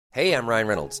Hey, I'm Ryan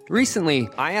Reynolds. Recently,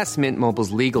 I asked Mint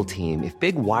Mobile's legal team if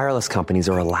big wireless companies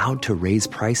are allowed to raise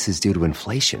prices due to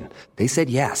inflation. They said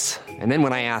yes. And then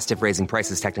when I asked if raising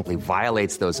prices technically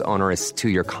violates those onerous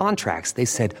two-year contracts, they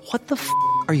said, "What the f***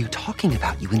 are you talking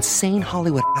about, you insane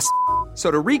Hollywood ass?" So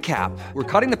to recap, we're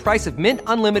cutting the price of Mint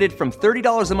Unlimited from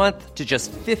 $30 a month to just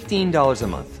 $15 a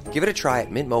month. Give it a try at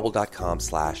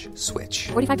mintmobile.com/switch.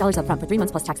 $45 up front for 3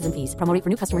 months plus taxes and fees. Promo rate for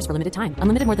new customers for limited time.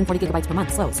 Unlimited more than 40 gigabytes per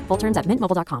month. Slows full terms at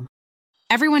mintmobile.com.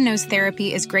 Everyone knows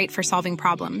therapy is great for solving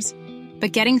problems,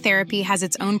 but getting therapy has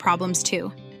its own problems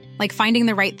too, like finding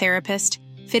the right therapist,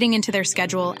 fitting into their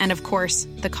schedule, and of course,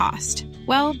 the cost.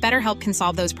 Well, BetterHelp can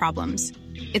solve those problems.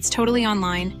 It's totally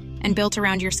online and built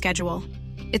around your schedule.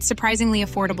 It's surprisingly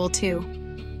affordable too.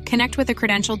 Connect with a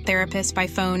credentialed therapist by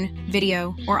phone,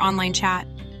 video, or online chat,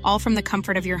 all from the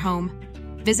comfort of your home.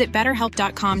 Visit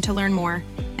BetterHelp.com to learn more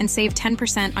and save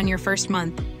 10% on your first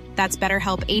month. That's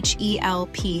BetterHelp,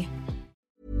 H-E-L-P.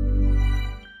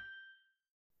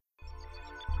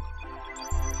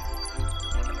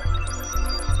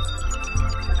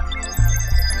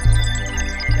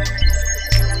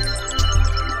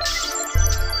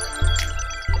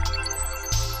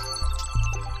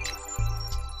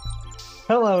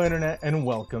 Hello, Internet, and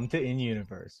welcome to In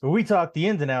Universe, where we talk the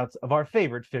ins and outs of our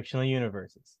favorite fictional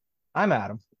universes. I'm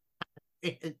Adam.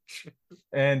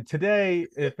 And today,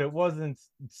 if it wasn't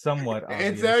somewhat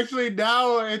obvious... It's actually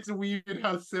now, it's weird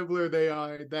how similar they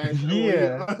are. That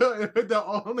yeah. The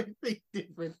only thing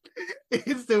different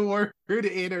is the word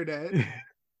internet.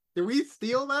 Did we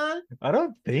steal that? I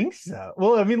don't think so.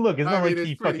 Well, I mean, look, it's not like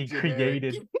he fucking generic.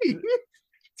 created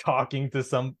talking to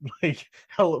some, like,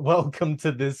 welcome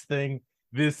to this thing.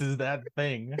 This is that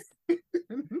thing.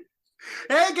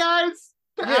 Hey guys!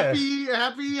 Happy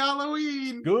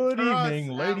Halloween! Good evening,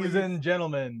 ladies and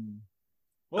gentlemen.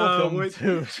 Welcome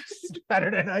to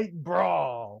Saturday Night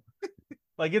Brawl.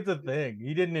 Like, it's a thing.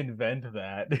 He didn't invent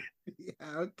that. Yeah,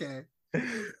 okay.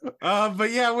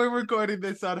 But yeah, we're recording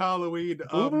this on Halloween.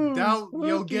 Doubt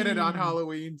you'll get it on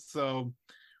Halloween, so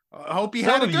I hope you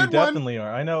had a good one. Some of you definitely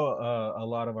are. I know a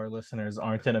lot of our listeners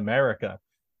aren't in America.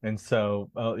 And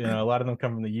so, you know, a lot of them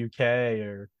come from the UK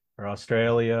or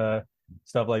Australia,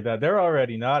 stuff like that. They're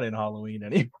already not in Halloween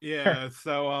anymore. Yeah,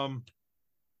 so,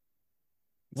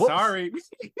 sorry.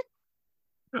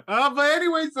 But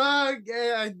anyways, can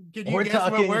you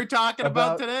guess what we're talking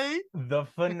about today? The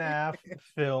FNAF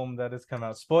film that has come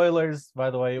out. Spoilers, by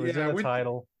the way, it was in the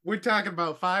title. We're talking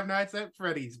about Five Nights at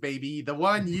Freddy's, baby. The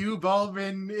one you've all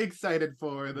been excited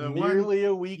for. Nearly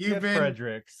a week at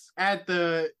Frederick's. At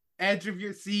the edge of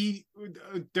your seat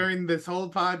during this whole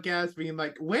podcast being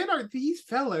like, when are these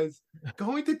fellas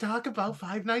going to talk about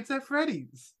Five Nights at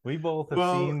Freddy's? We both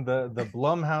have seen the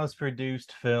Blumhouse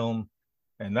produced film,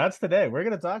 and that's today. We're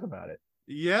going to talk about it.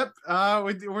 Yep.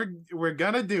 We're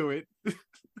gonna do it.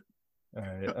 All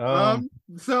right.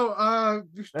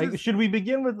 Should we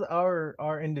begin with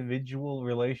our individual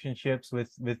relationships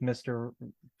with Mr.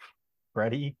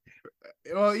 Freddy?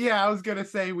 Well, yeah, I was gonna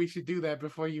say we should do that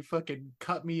before you fucking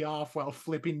cut me off while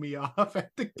flipping me off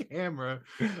at the camera.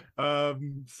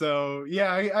 So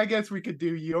yeah, I guess we could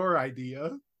do your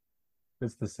idea.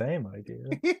 It's the same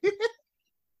idea.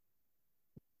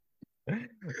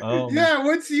 Yeah,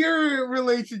 what's your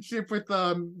relationship with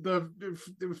the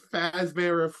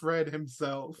Fazbear Fred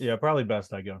himself? Yeah, probably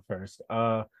best I go first.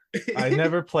 I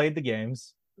never played the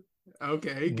games.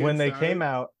 Okay, when they came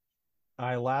out,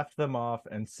 I laughed them off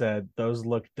and said, those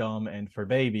look dumb and for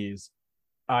babies.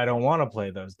 I don't want to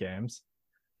play those games.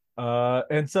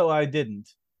 And so I didn't,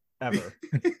 ever.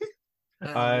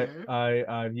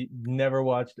 I've never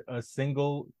watched a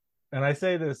single, and I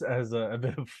say this as a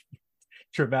bit of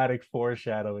dramatic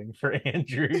foreshadowing for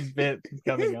Andrew's bit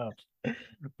coming up.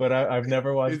 But I've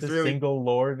never watched single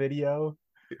lore video.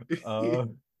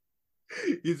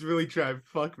 He's really trying to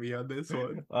fuck me on this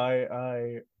one.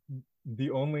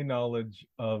 The only knowledge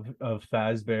of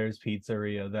Fazbear's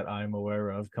Pizzeria that I'm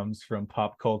aware of comes from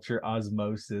pop culture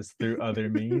osmosis through other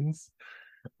means.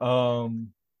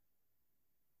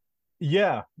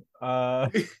 Yeah.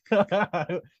 When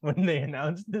they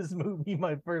announced this movie,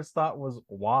 my first thought was,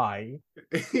 why?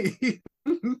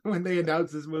 When they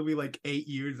announced this movie like 8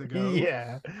 years ago.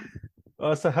 Yeah.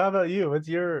 So how about you? What's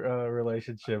your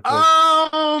relationship with...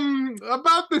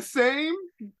 About the same.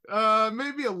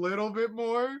 Maybe a little bit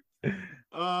more.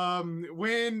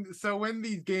 When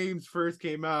these games first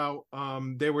came out,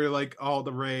 they were like all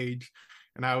the rage,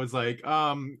 and I was like,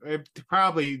 it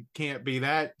probably can't be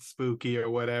that spooky or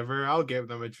whatever. I'll give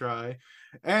them a try.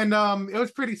 And it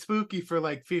was pretty spooky for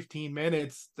like 15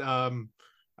 minutes.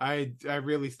 I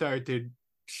really started to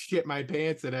shit my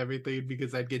pants and everything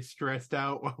because I'd get stressed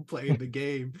out while playing the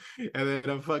game, and then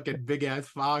a fucking big ass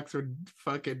fox would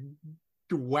fucking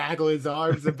waggle his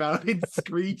arms about and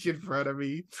screech in front of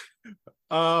me.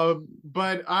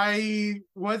 But I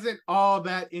wasn't all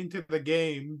that into the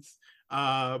games.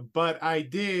 But I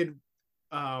did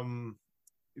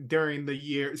during the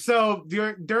year. So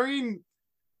during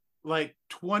like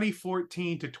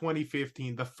 2014 to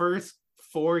 2015, the first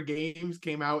 4 games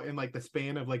came out in like the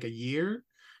span of like a year.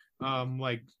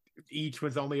 Like each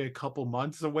was only a couple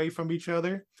months away from each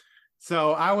other.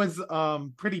 So I was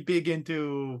pretty big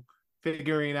into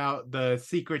figuring out the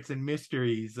secrets and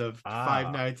mysteries of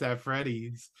Five Nights at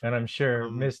Freddy's. And I'm sure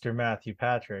Mr. Matthew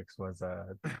Patrick's was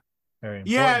very important.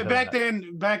 Yeah, back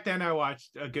then I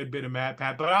watched a good bit of Matt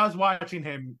Pat, but I was watching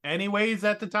him anyways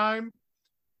at the time.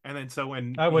 And then so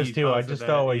when I was too, I just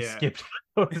always skipped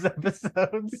those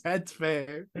episodes. That's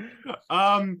fair.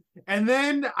 And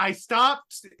then I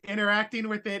stopped interacting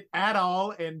with it at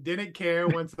all and didn't care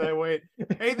once I went,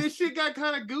 hey, this shit got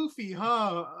kind of goofy,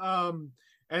 huh?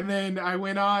 And then I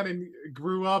went on and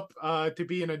grew up to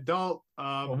be an adult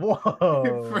for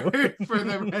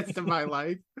the rest of my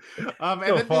life.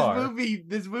 And then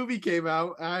this movie came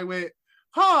out, and I went,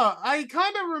 I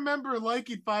kind of remember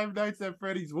liking Five Nights at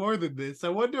Freddy's more than this. I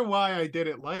wonder why I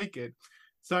didn't like it.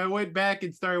 So I went back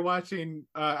and started watching.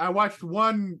 I watched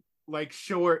one like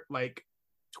short, like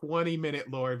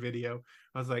 20-minute lore video.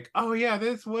 I was like, oh yeah,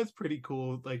 this was pretty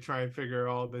cool. Like try and figure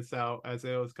all this out as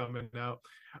it was coming out.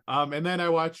 And then I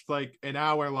watched like an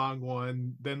hour-long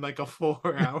one, then like a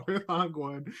 4-hour-long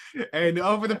one. And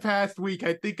over the past week,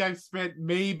 I think I've spent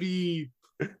maybe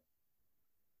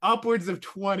upwards of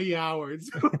 20 hours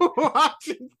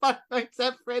watching Five Nights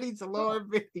at Freddy's lore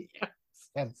videos.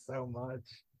 That's so much.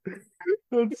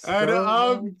 Much.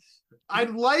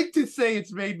 I'd like to say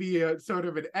it's made me a sort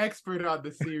of an expert on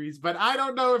the series, but I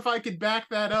don't know if I could back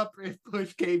that up if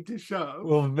push came to shove.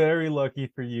 Well, very lucky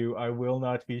for you, I will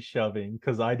not be shoving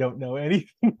because I don't know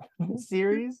anything from the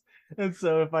series. And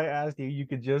so if I asked you, you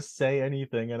could just say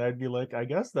anything and I'd be like, I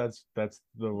guess that's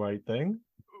the right thing.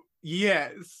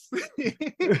 Yes.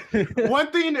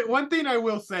 One thing I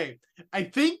will say, I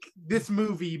think this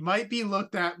movie might be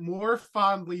looked at more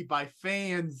fondly by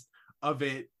fans of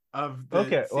it, of the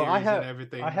series and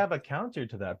everything. I have a counter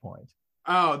to that point.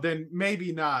 Oh, then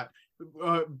maybe not.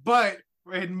 But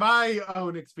in my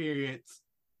own experience,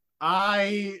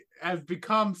 I have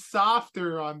become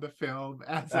softer on the film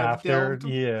as I've delved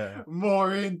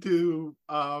more into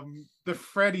the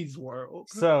Freddy's world.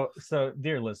 So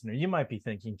dear listener, you might be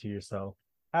thinking to yourself,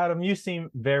 Adam, you seem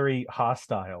very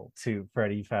hostile to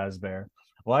Freddy Fazbear.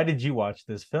 Why did you watch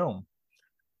this film?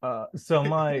 So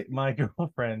my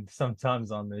girlfriend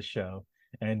sometimes on this show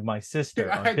and my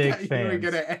sister are big fans. You were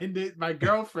gonna end it. My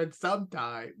girlfriend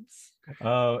sometimes.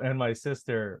 And my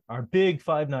sister are big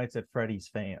Five Nights at Freddy's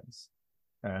fans.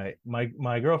 All right,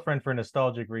 my girlfriend for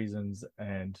nostalgic reasons,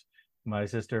 and my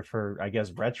sister for, I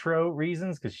guess, retro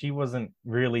reasons, because she wasn't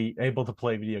really able to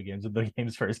play video games when the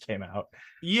games first came out.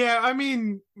 Yeah, I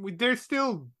mean, they're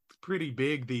still pretty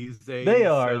big these days. They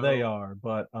are,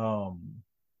 but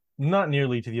not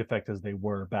nearly to the effect as they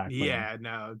were back then. Yeah,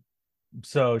 no.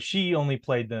 So she only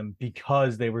played them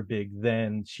because they were big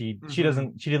then. She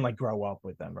didn't like grow up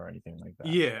with them or anything like that.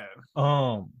 Yeah.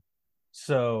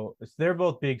 So they're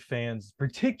both big fans,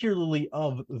 particularly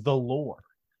of the lore,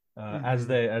 as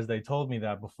they told me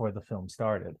that before the film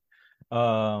started.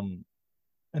 And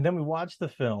then we watched the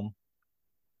film,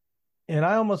 and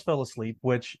I almost fell asleep,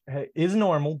 which is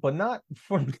normal, but not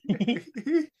for me.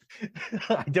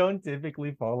 I don't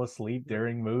typically fall asleep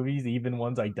during movies, even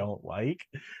ones I don't like.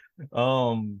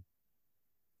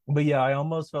 But yeah, I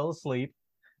almost fell asleep.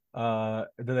 Then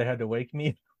they had to wake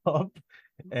me up,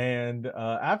 and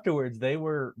afterwards they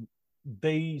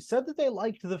said that they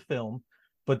liked the film,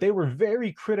 but they were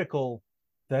very critical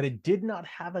that it did not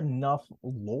have enough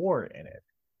lore in it.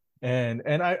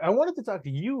 And I wanted to talk to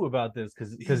you about this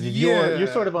because you're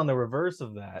sort of on the reverse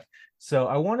of that. So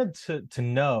I wanted to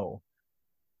know,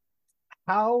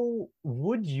 how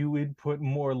would you put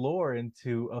more lore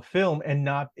into a film and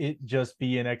not it just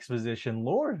be an exposition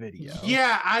lore video?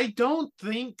 Yeah, I don't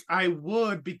think I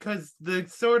would, because the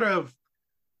sort of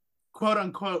quote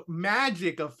unquote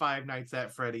magic of Five Nights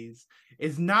at Freddy's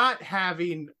is not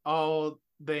having all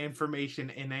the information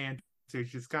and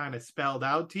answers just kind of spelled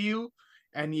out to you,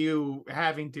 and you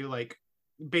having to like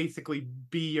basically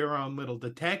be your own little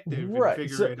detective and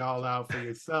figure it all out for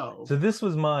yourself. So this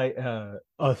was my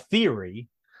a theory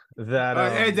that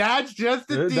and that's just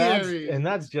a theory.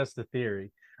 That's just a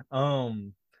theory.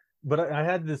 But I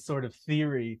had this sort of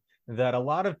theory that a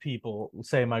lot of people,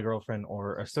 say my girlfriend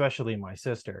or especially my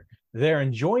sister, their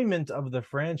enjoyment of the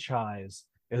franchise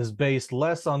is based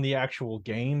less on the actual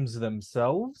games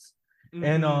themselves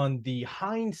and on the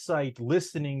hindsight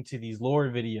listening to these lore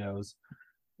videos.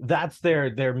 That's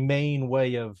their main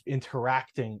way of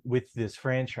interacting with this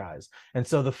franchise. And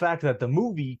so the fact that the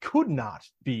movie could not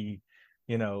be,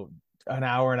 an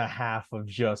hour and a half of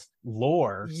just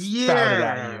lore spouted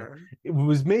at you, it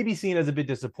was maybe seen as a bit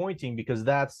disappointing, because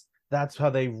that's how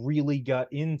they really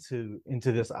got into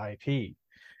this IP.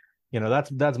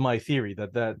 That's my theory,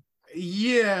 that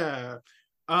yeah.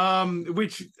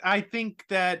 Which I think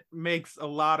that makes a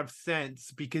lot of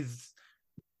sense, because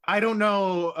I don't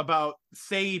know about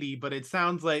Sadie, but it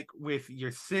sounds like with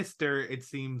your sister, it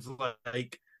seems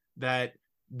like that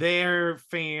they're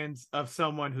fans of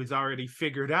someone who's already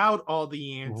figured out all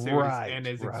the answers and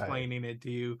is explaining it to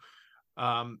you.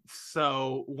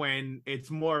 So when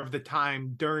it's more of the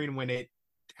time during when it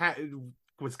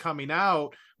was coming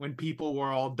out, when people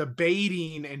were all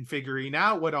debating and figuring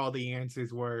out what all the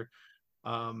answers were,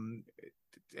 and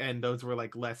those were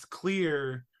like less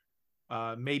clear,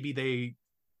 maybe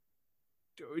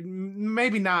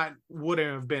not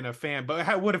wouldn't have been a fan,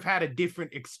 but would have had a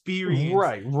different experience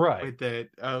with it.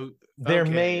 Their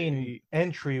main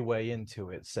entryway into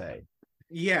it, say,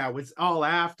 was all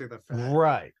after the fact,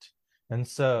 right? And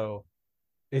so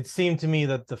it seemed to me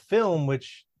that the film,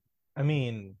 which, I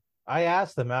mean, I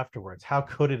asked them afterwards, how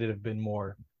could it have been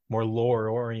more lore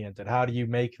oriented? How do you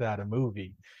make that a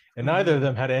movie? And neither of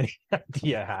them had any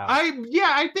idea how.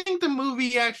 I think the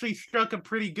movie actually struck a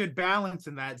pretty good balance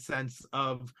in that sense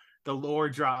of the lore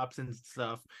drops and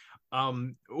stuff.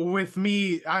 With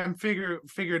me, I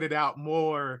figured it out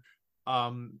more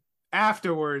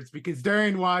afterwards, because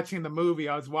during watching the movie,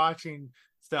 I was watching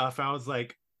stuff. I was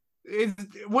like,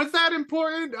 was that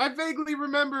important? I vaguely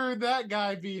remember that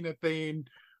guy being a thing,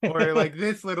 or like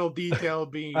this little detail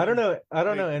being. I don't know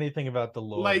anything about the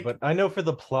lore, but I know for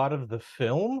the plot of the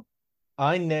film,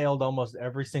 I nailed almost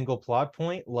every single plot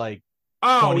point. Like,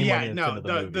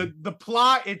 the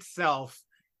plot itself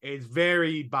is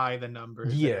very by the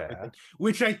numbers.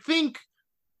 Which I think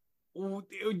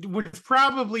was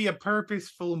probably a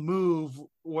purposeful move,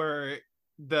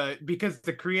 because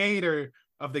the creator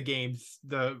of the games,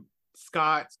 the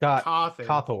Scott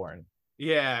Cawthorne,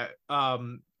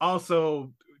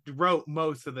 also wrote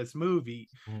most of this movie.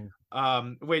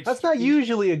 Which that's not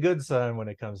usually a good sign when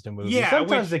it comes to movies.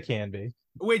 Sometimes it can be.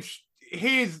 Which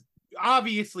his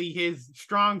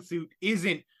strong suit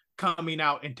isn't coming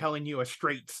out and telling you a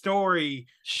straight story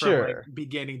from like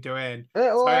beginning to end.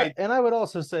 And I would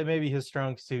also say maybe his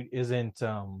strong suit isn't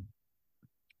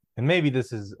and maybe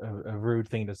this is a rude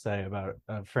thing to say about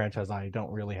a franchise I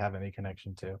don't really have any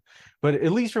connection to, but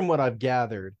at least from what I've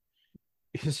gathered,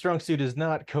 his strong suit is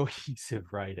not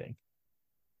cohesive writing.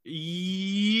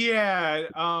 That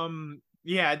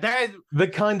the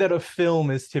kind that a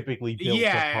film is typically built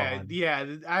upon.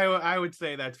 I would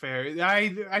say that's fair.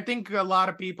 I think a lot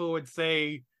of people would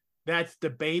say that's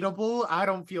debatable. I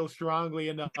don't feel strongly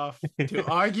enough to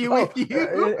argue with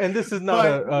you. And this is not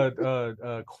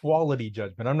a quality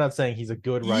judgment. I'm not saying he's a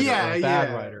good writer or a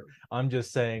bad writer. I'm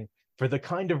just saying, for the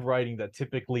kind of writing that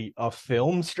typically a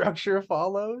film structure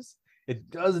follows,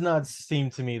 it does not seem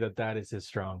to me that is his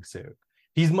strong suit.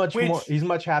 He's much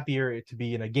happier to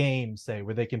be in a game, say,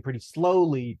 where they can pretty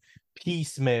slowly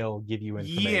piecemeal give you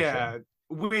information.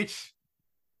 Which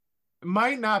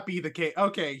might not be the case.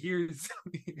 Okay, here's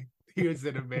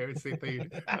an embarrassing thing.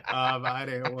 I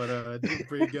didn't want to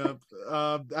bring up.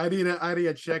 I need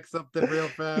to check something real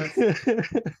fast.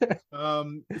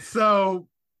 So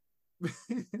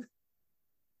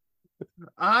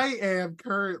I am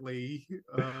currently.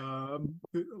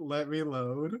 Let me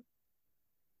load.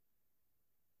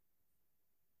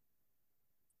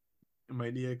 I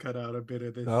might need to cut out a bit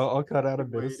of this. I'll cut out a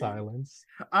bit of silence.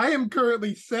 I am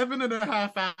currently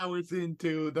 7.5 hours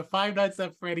into the Five Nights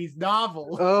at Freddy's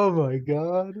novel. Oh my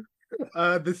god.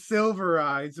 The Silver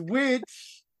Eyes,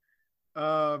 which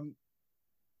I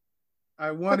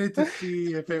wanted to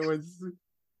see if it was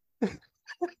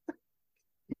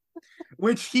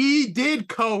which he did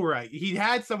co-write. He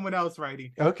had someone else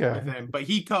writing with him, but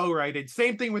he co-wrote.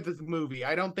 Same thing with this movie.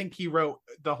 I don't think he wrote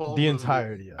the movie.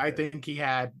 Entirety of it. I think he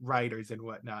had writers and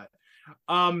whatnot.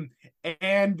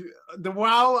 And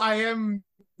while I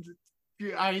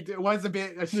was a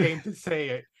bit ashamed to say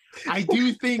it, I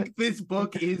do think this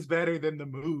book is better than the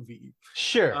movie.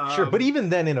 Sure. But even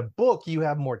then, in a book, you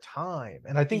have more time,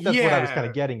 and I think that's what I was kind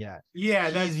of getting at.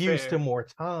 He's used to more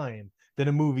time than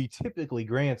a movie typically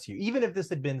grants you. Even if this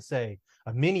had been, say,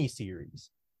 a mini series,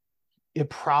 it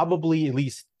probably, at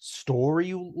least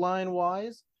storyline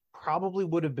wise, probably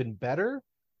would have been better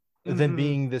than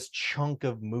being this chunk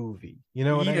of movie. You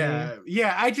know what I mean?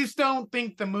 Yeah. I just don't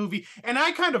think the movie, and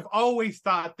I kind of always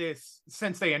thought this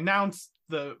since they announced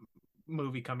the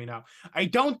movie coming out. I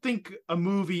don't think a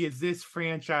movie is this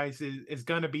franchise is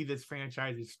going to be this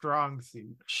franchise's strong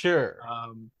suit. Sure.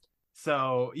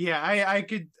 So yeah, I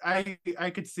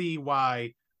could see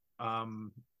why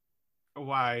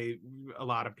why a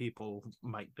lot of people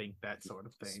might think that sort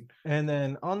of thing. And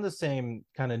then on the same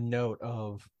kind of note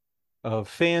of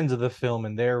fans of the film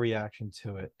and their reaction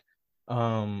to it,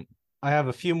 I have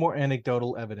a few more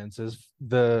anecdotal evidences.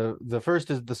 The first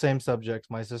is the same subject.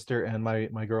 My sister and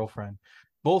my girlfriend,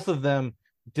 both of them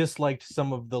disliked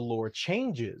some of the lore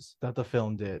changes that the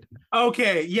film did.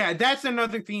 Okay, yeah, that's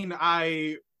another thing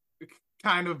I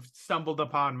kind of stumbled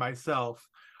upon myself,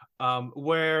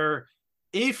 where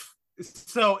if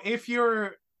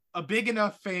you're a big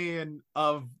enough fan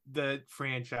of the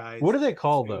franchise, what do they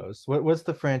call those? What's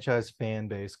the franchise fan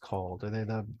base called? Are they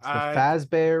the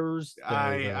Fazbears?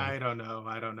 I don't know.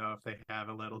 I don't know if they have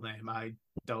a little name. I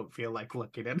don't feel like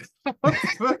looking at it.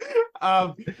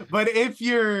 But if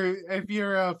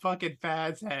you're a fucking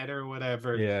Faz head or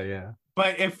whatever, yeah.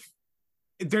 But if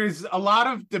there's a lot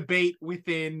of debate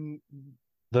within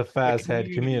the Faz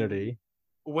head community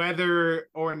whether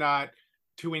or not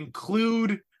to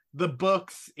include the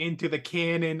books into the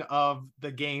canon of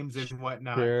the games and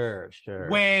whatnot. Sure.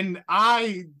 When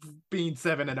I, being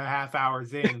 7.5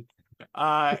 hours in,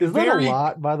 is that a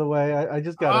lot, by the way? I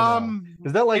just gotta know.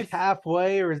 Is that like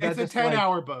halfway, or is that it's a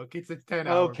 10-hour book? It's a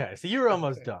 10-hour okay, so you're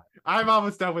almost done. I'm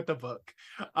almost done with the book.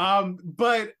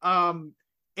 But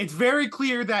it's very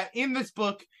clear that in this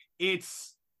book,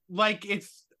 it's like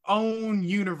its own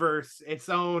universe, its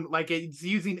own, like, it's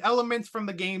using elements from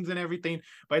the games and everything,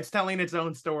 but it's telling its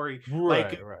own story.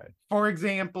 Right. For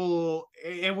example,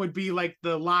 it would be like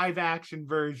the live action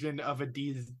version of a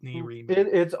Disney remake.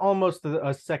 It's almost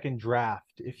a second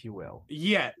draft, if you will.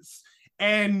 Yes.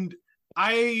 And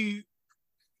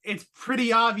it's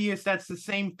pretty obvious that's the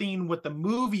same thing what the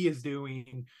movie is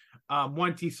doing.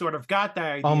 Once you sort of got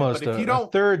that idea, almost but if you don't,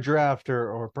 a third draft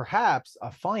or perhaps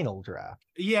a final draft.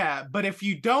 Yeah, but if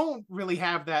you don't really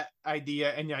have that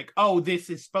idea and you're like, oh, this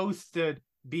is supposed to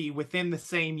be within the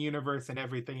same universe and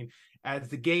everything as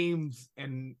the games,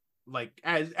 and like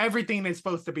as everything is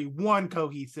supposed to be one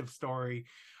cohesive story,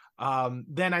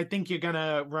 then I think you're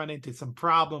gonna run into some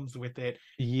problems with it.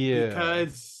 Yeah,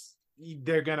 because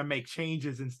they're gonna make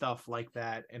changes and stuff like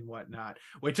that and whatnot,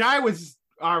 which I was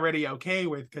already okay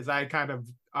with because I kind of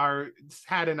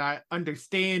had an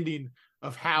understanding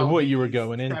of how what you were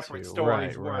going separate into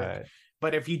stories work. Right.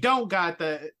 But if you don't got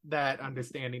that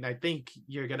understanding, I think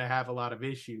you're gonna have a lot of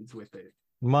issues with it.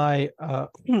 My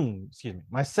excuse me,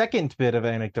 my second bit of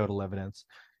anecdotal evidence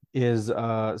is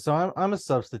so I'm a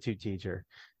substitute teacher,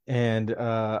 and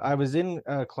I was in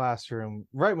a classroom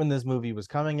right when this movie was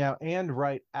coming out and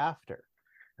right after.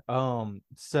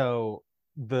 So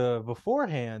the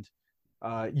beforehand,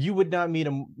 you would not meet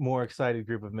a more excited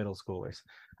group of middle schoolers.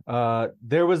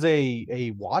 There was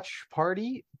a watch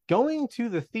party going to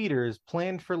the theaters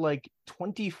planned for like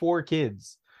 24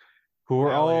 kids who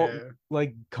were all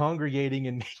like congregating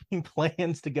and making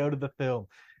plans to go to the film.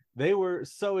 They were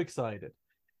so excited.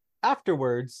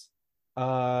 Afterwards,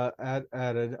 at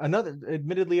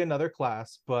admittedly another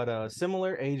class, but a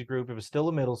similar age group, it was still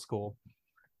a middle school.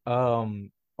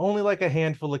 Only like a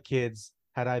handful of kids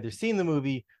had either seen the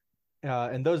movie,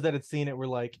 and those that had seen it were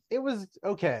like, it was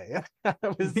okay. I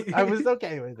was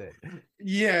okay with it.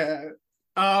 Yeah.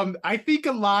 I think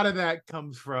a lot of that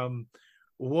comes from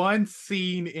one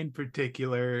scene in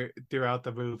particular throughout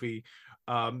the movie,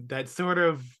 that sort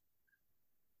of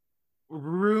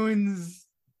ruins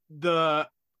the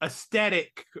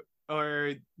aesthetic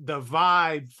or the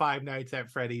vibe Five Nights at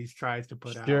Freddy's tries to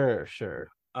put out. Sure.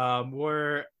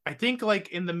 Where I think like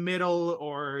in the middle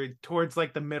or towards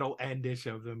like the middle endish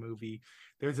of the movie,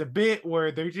 there's a bit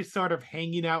where they're just sort of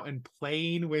hanging out and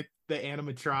playing with the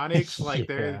animatronics like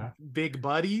they're big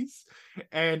buddies.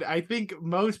 And I think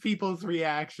most people's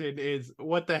reaction is,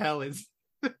 what the hell is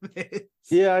this?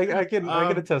 Yeah, I can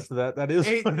attest to that. That is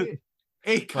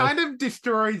it kind of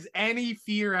destroys any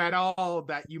fear at all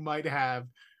that you might have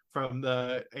from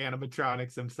the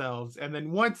animatronics themselves. And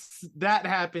then once that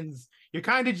happens, you're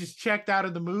kind of just checked out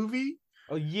of the movie.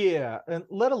 Oh yeah, and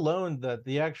let alone that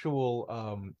the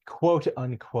actual quote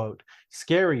unquote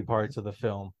scary parts of the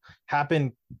film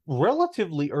happen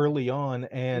relatively early on,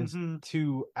 and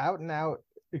to out and out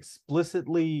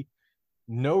explicitly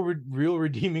no real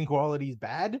redeeming qualities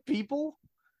bad people.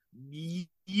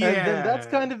 Yeah, and then that's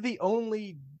kind of the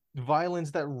only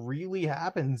violence that really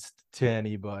happens to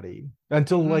anybody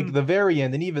until like Mhm. the very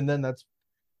end, and even then that's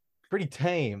pretty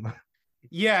tame.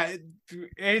 Yeah,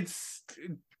 it's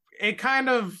it kind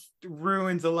of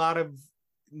ruins a lot of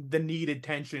the needed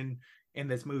tension in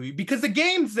this movie because the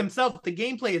games themselves, the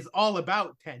gameplay is all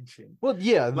about tension. Well,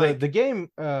 yeah, the Like, game,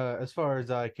 as far as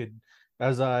I could,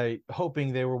 as I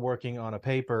hoping they were working on a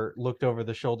paper, looked over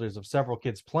the shoulders of several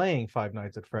kids playing Five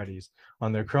Nights at Freddy's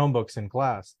on their Chromebooks in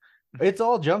class. It's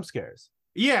all jump scares.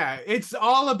 yeah, it's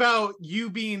all about you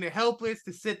being helpless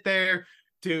to sit there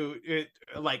to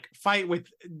like fight with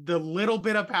the little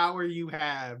bit of power you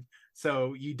have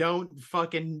so you don't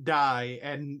fucking die,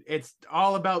 and it's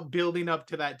all about building up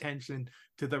to that tension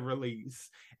to the release.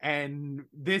 And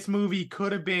this movie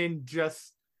could have been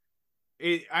just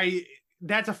it I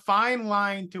that's a fine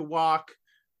line to walk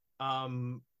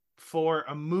um for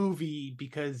a movie,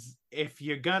 because if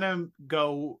you're gonna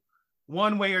go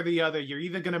one way or the other, you're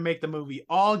either gonna make the movie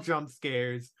all jump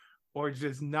scares or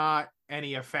just not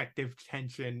any effective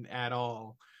tension at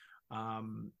all.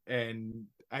 And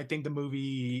I think the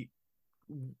movie,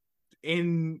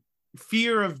 in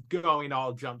fear of going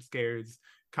all jump scares,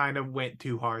 kind of went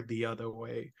too hard the other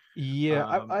way. Yeah,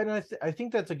 Um, I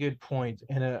think that's a good point,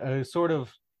 and a sort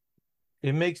of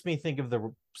it makes me think of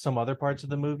the some other parts of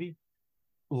the movie,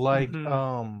 like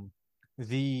mhm.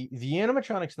 the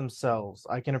animatronics themselves.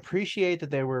 I can appreciate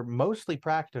that they were mostly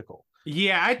practical.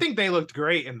 Yeah, I think they looked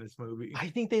great in this movie. I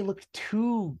think they looked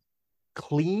too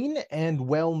clean and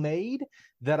well made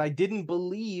that I didn't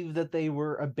believe that they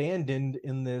were abandoned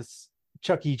in this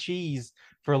Chuck E. Cheese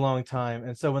for a long time.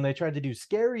 And so when they tried to do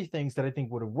scary things that I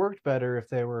think would have worked better if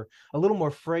they were a little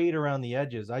more frayed around the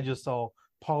edges, I just saw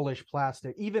polished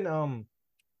plastic. Even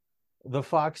the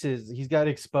foxes, he's got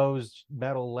exposed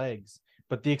metal legs,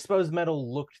 but the exposed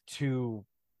metal looked too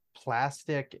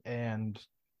plastic and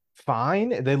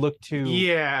fine. They looked too,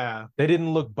 Yeah. they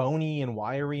didn't look bony and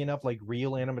wiry enough like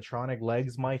real animatronic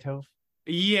legs might have.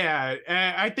 Yeah,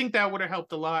 I think that would have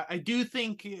helped a lot. I do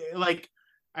think, like,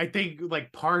 I think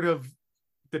like part of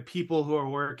the people who are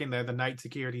working there, the night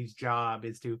security's job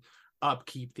is to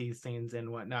upkeep these things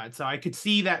and whatnot. So I could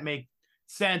see that make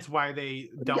sense why they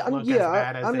don't look as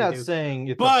bad as I'm they not do.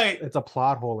 saying But it's a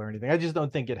plot hole or anything. I just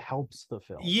don't think it helps the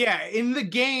film. yeah, in the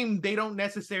game, they don't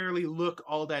necessarily look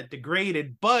all that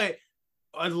degraded, but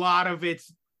a lot of it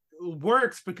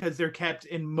works because they're kept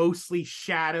in mostly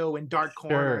shadow and dark Sure,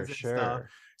 corners and stuff. sure.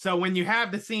 So when you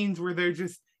have the scenes where they're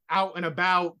just out and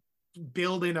about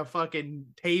building a fucking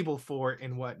table fort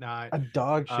and whatnot, A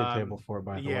dog shit table for it,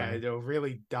 by the yeah, way. a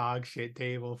really dog shit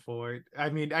table fort. I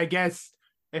mean, I guess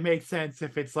it makes sense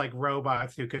if it's like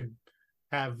robots who could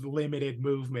have limited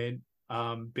movement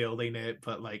building it,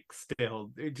 but like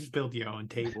still just build your own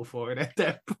table for it at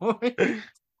that point.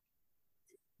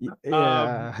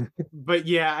 Yeah. But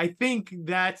yeah, I think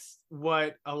that's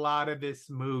what a lot of this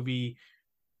movie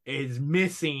is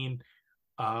missing,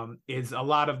 is a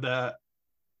lot of the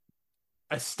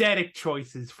aesthetic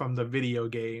choices from the video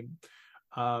game.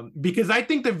 Because I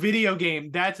think the video game,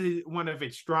 that's one of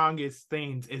its strongest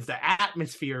things, is the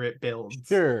atmosphere it builds.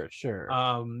 Sure, sure.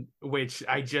 Which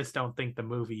I just don't think the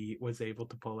movie was able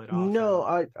to pull it off at No,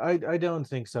 all. I don't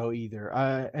think so either.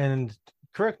 And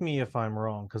correct me if I'm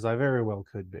wrong, because I very well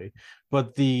could be.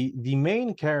 But the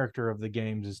main character of the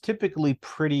games is typically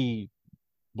pretty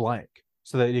blank,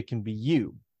 so that it can be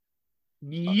you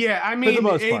Yeah, I for the mean,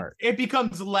 most part it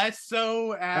becomes less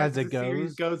so as as the it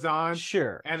series goes. goes on,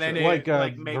 Sure, and sure. then Like it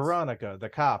like makes Veronica, the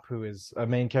cop, who is a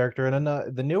main character in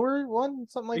the newer one,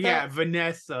 something like yeah, that.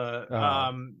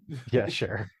 Vanessa. Yeah,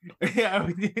 sure. Yeah,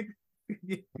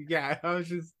 yeah. I was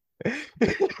just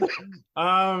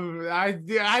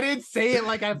I didn't say it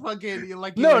like I fucking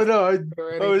like you No, no,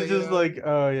 or I was anything, just like,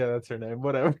 oh yeah, that's her name.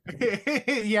 Whatever.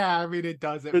 Yeah, I mean, it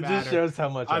doesn't It just matter shows how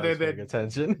much I other was paying than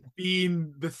attention.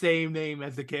 being the same name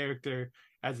as the character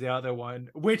as the other one,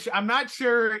 which I'm not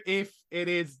sure if it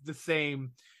is the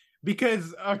same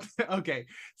because okay,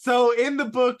 so in the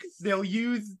books they'll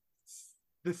use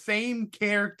the same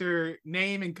character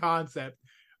name and concept,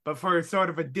 but for sort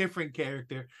of a different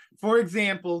character. For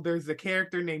example, there's a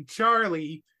character named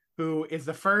Charlie who is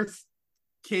the first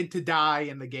kid to die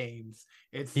in the games.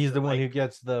 It's He's the one who like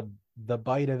gets the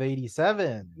bite of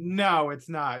 87. no, it's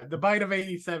not. The bite of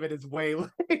 87 is way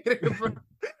later.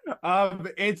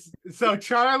 It's so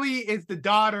Charlie is the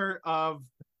daughter of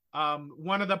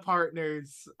one of the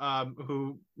partners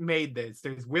who made this.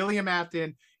 There's William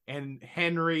Afton and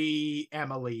Henry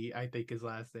Emily, I think his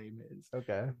last name is.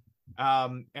 Okay.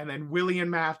 And then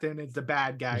William Afton is the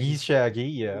bad guy. He's Shaggy,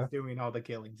 yeah. Who's doing all the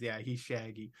killings. Yeah, he's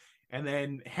Shaggy. And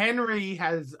then Henry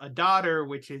has a daughter,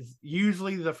 which is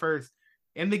usually the first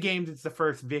In the games, it's the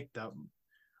first victim.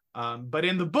 But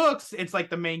in the books, it's like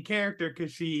the main character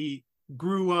because she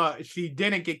grew up. She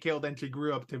didn't get killed, and she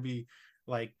grew up to be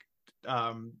like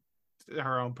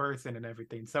her own person and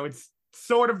everything. So it's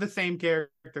sort of the same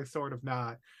character, sort of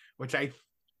not, which I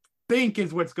think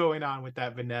is what's going on with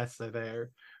that Vanessa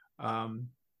there.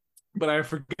 But I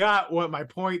forgot what my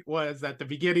point was at the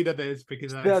beginning of this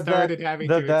because I started having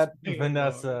to that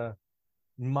Vanessa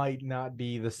might not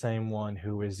be the same one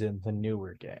who is in the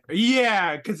newer game.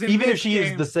 Yeah, because even if she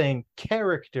is the same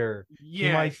character,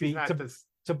 yeah, might be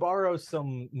to borrow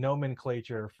some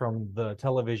nomenclature from the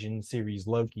television series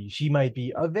Loki. She might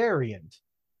be a variant.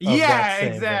 Yeah,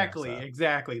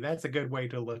 exactly. That's a good way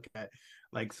to look at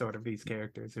like sort of these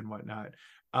characters and whatnot.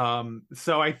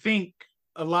 So I think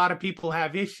a lot of people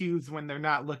have issues when they're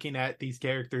not looking at these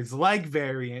characters like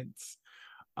variants,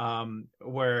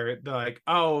 where they're like,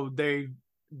 oh,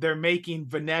 they're making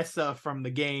Vanessa from the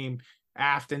game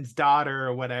Afton's daughter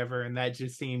or whatever, and that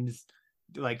just seems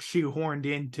like shoehorned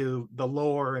into the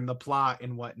lore and the plot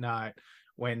and whatnot,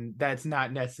 when that's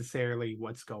not necessarily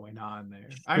what's going on there.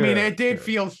 I mean, it did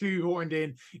feel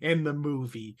shoehorned in the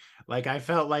movie. Like I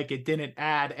felt like it didn't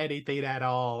add anything at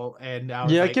all, and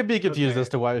I could be confused as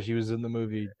to why she was in the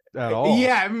movie at all.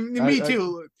 Yeah, me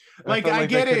too. I get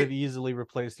they could have easily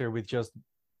replaced her with just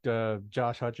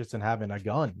Josh Hutcherson having a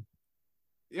gun.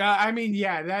 Yeah, I mean,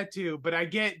 yeah, that too. But I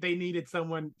get they needed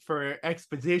someone for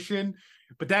exposition,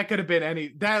 but that could have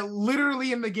been that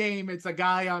literally in the game, it's a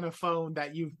guy on a phone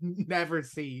that you never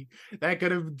see. That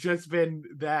could have just been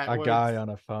that guy on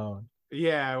a phone.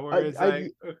 Yeah,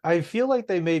 where I feel like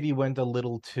they maybe went a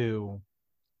little too.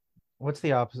 What's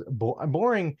the opposite?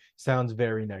 Boring sounds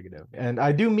very negative, and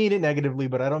I do mean it negatively,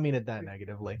 but I don't mean it that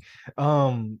negatively.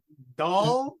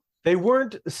 Dull. They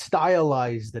weren't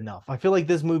stylized enough. I feel like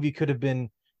this movie could have been.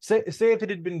 Say if it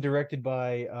had been directed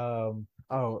by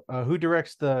who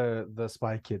directs the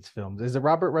Spy Kids films? Is it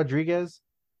Robert Rodriguez?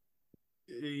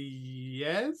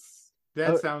 Yes,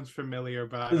 that sounds familiar,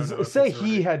 but I don't know. Say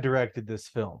he had directed this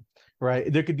film,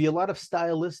 right? There could be a lot of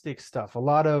stylistic stuff, a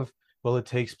lot of it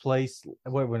takes place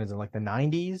when is it, like the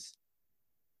 90s?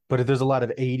 But there's a lot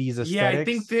of 80s aesthetics. Yeah,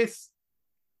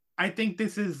 I think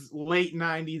this is late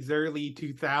 90s, early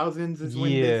 2000s is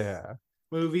when this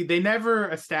movie. They never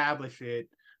establish it.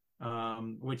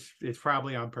 Which is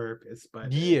probably on purpose, but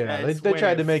they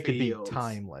tried to make it be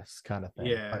timeless kind of thing.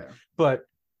 Yeah, but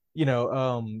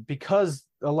because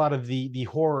a lot of the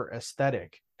horror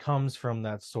aesthetic comes from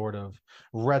that sort of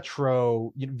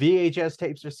retro. VHS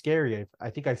tapes are scary.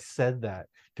 I think I said that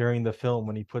during the film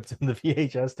when he puts in the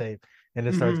VHS tape and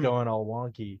it starts going all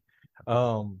wonky.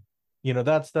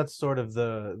 That's sort of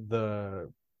the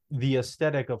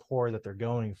aesthetic of horror that they're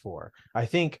going for. I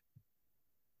think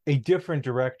a different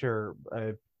director,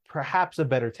 perhaps a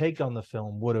better take on the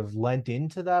film, would have lent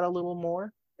into that a little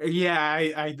more. Yeah,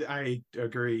 I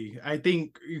agree. I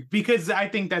think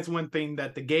that's one thing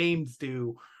that the games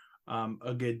do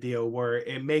a good deal, where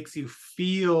it makes you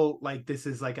feel like this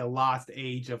is like a lost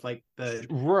age of like the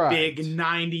big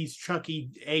 90s Chucky,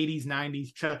 80s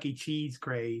 90s Chuck E. Cheese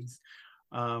craze.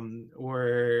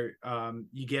 Where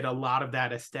you get a lot of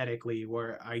that aesthetically,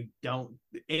 where I don't,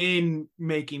 in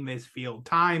making this feel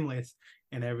timeless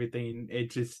and everything, it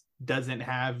just doesn't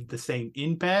have the same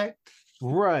impact.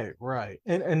 Right.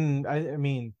 And I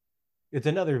mean, it's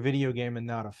another video game and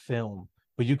not a film,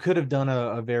 but you could have done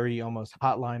a very almost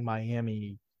Hotline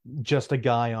Miami, just a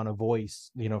guy on a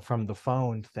voice, from the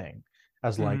phone thing,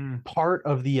 as like part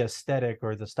of the aesthetic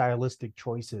or the stylistic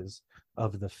choices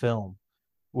of the film.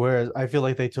 Whereas I feel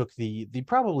like they took the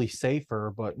probably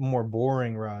safer but more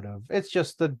boring route of it's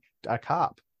just a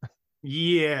cop.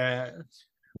 Yeah.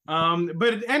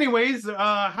 But anyways,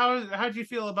 how'd you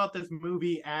feel about this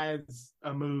movie as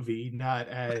a movie, not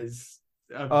as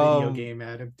a video game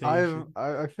adaptation?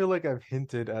 I feel like I've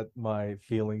hinted at my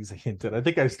feelings. I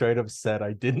think I straight up said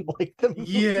I didn't like the movie.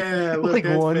 Yeah, look,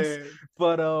 once. Fair.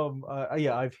 But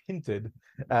I've hinted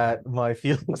at my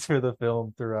feelings for the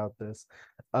film throughout this.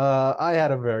 I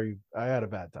had a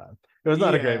bad time. It was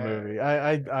not a great movie.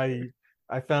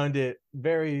 I found it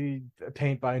very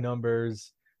paint by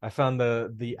numbers. I found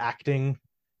the acting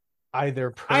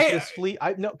either purposefully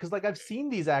because like I've seen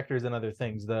these actors in other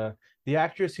things. The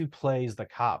actress who plays the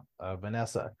cop,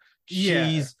 Vanessa,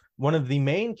 she's one of the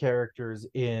main characters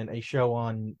in a show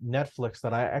on Netflix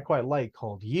that I quite like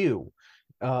called You.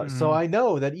 So I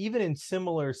know that even in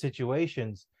similar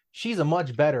situations, she's a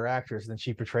much better actress than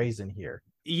she portrays in here.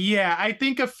 Yeah, I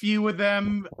think a few of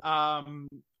them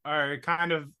are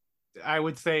kind of, I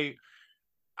would say,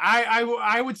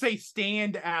 I would say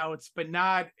standouts, but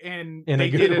not in In a they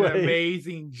good did an way.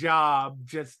 amazing job.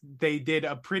 Just they did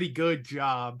a pretty good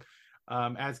job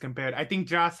as compared. I think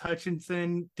Josh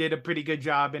Hutcherson did a pretty good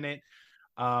job in it.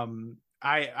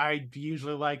 I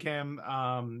usually like him.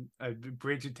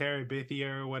 Bridget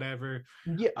Terabithia or whatever.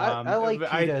 Yeah, I like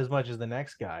Peter as much as the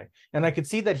next guy, and I could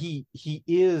see that he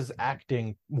is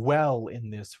acting well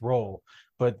in this role,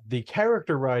 but the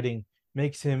character writing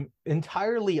makes him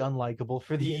entirely unlikable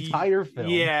for the entire film.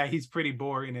 Yeah, he's pretty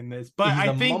boring in this, but he's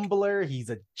I think mumbler, he's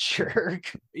a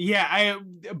jerk. Yeah,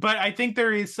 but I think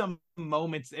there is some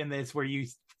moments in this where you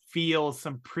feel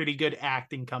some pretty good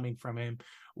acting coming from him,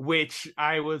 which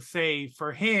I would say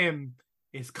for him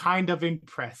is kind of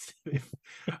impressive.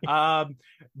 I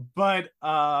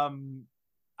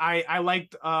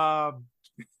liked oh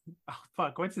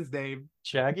fuck, what's his name?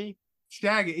 Shaggy.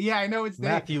 Yeah, I know it's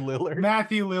Matthew Lillard.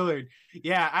 Matthew Lillard.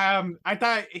 Yeah, I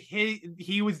thought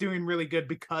he was doing really good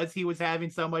because he was having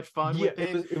so much fun with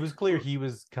it. It was clear he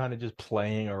was kind of just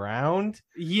playing around.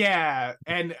 Yeah,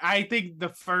 and I think the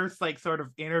first like sort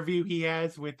of interview he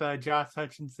has with Josh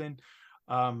Hutcherson,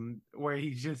 where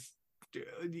he's just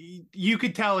you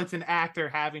could tell it's an actor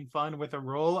having fun with a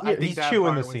role. Yeah, I think he's that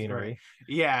chewing the was scenery.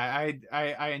 Great. Yeah,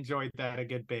 I enjoyed that a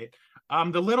good bit.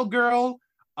 The little girl.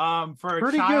 For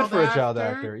pretty good for a child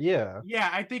actor. Yeah,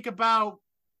 I think about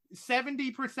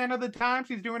 70% of the time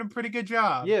she's doing a pretty good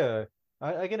job. Yeah,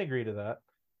 I can agree to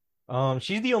that.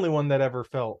 She's the only one that ever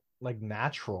felt like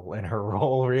natural in her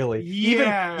role, really.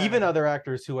 Yeah, even other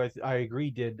actors who I agree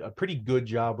did a pretty good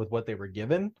job with what they were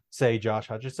given, say Josh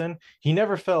Hutcherson, he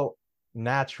never felt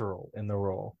natural in the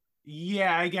role.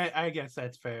 Yeah, I guess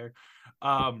that's fair.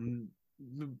 But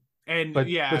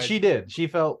she did. She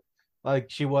felt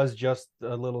like she was just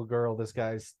a little girl, this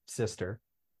guy's sister.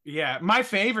 Yeah, my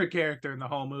favorite character in the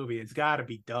whole movie has got to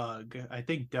be Doug. I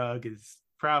think Doug is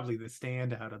probably the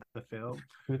standout of the film.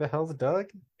 Who the hell's Doug?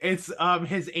 It's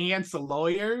his aunt's a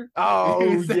lawyer.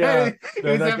 Oh yeah,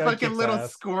 who's that fucking little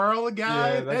squirrel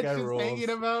guy yeah, that's just rules.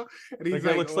 Hanging about. And he's that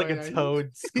guy looks like a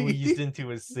toad squeezed into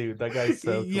his suit. That guy's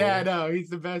so cool. Yeah, no, he's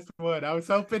the best one. I was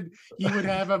hoping he would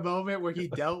have a moment where he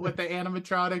dealt with the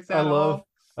animatronics at all.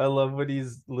 I love when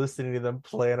he's listening to them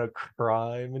plan a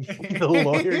crime, and the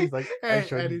lawyer he's like, I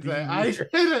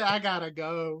gotta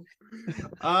go.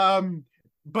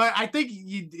 But I think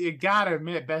you gotta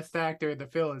admit, best actor in the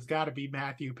film has got to be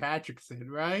Matthew Patrickson,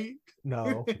 right?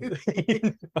 No,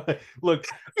 look,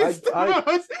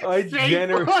 I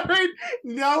generally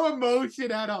no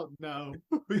emotion. I don't know.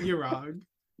 You're wrong.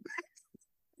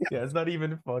 Yeah, it's not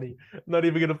even funny. I'm not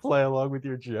even gonna play along with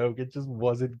your joke. It just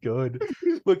wasn't good.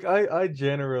 Look, I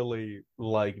generally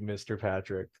like Mr.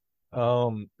 Patrick.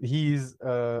 He's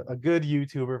a good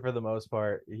YouTuber for the most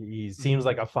part. He seems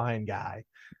like a fine guy.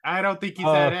 I don't think he's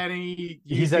had any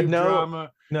he's had no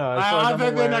drama. No, other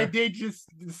than I did just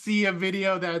see a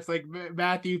video that's like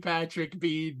Matthew Patrick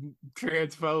being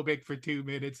transphobic for 2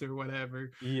 minutes or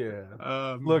whatever.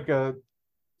 Yeah. Look,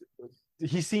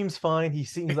 he seems fine. He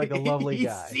seems like a lovely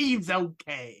guy. He seems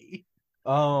okay.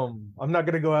 I'm not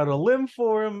gonna go out on a limb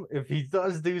for him. If he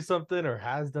does do something or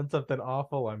has done something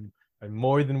awful, I'm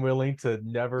more than willing to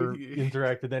never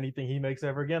interact with anything he makes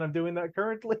ever again. I'm doing that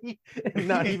currently, and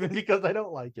not even because I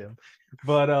don't like him.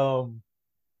 But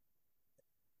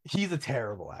he's a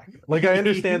terrible actor. Like, I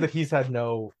understand that he's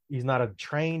not a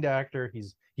trained actor.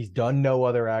 He's done no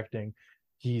other acting.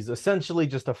 He's essentially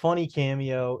just a funny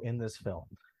cameo in this film.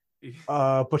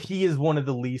 But he is one of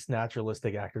the least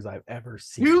naturalistic actors I've ever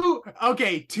seen.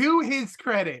 To his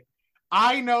credit,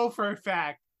 I know for a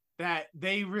fact that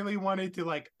they really wanted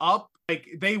to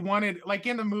they wanted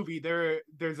in the movie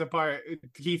there's a part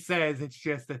he says it's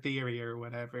just a theory or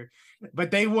whatever, but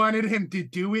they wanted him to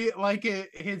do it like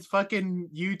his fucking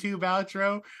YouTube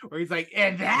outro where he's like,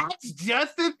 and that's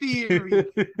just a theory.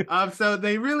 So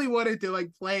they really wanted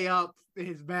to play up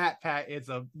his Matt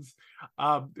Pat-isms,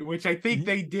 which I think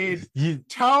they did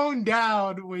tone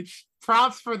down, which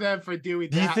props for them for doing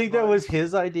that. Do you think that was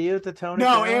his idea to tone it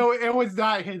down? No, it was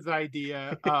not his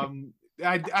idea.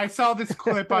 I saw this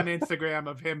clip on Instagram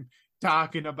of him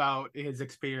talking about his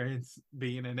experience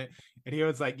being in it, and he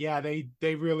was like, yeah,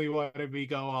 they really wanted me to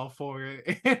go all for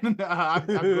it, and I'm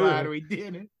glad we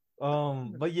did it.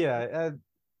 But yeah,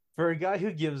 for a guy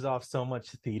who gives off so much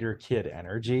theater kid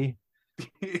energy,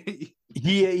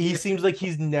 he seems like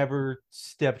he's never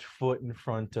stepped foot in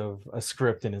front of a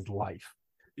script in his life.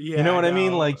 Yeah, you know what I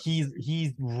mean? Like,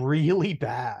 he's really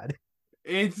bad.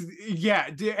 And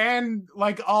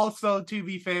also, to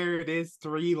be fair, it is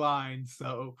 3 lines,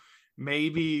 so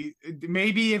maybe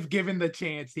if given the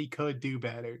chance, he could do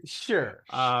better. Sure.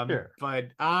 But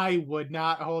I would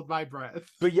not hold my breath.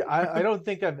 But yeah, I don't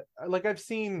think I've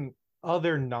seen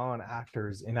other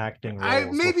non-actors in acting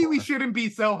roles. Maybe we before. shouldn't be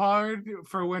so hard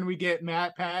for when we get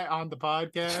Matt Pat on the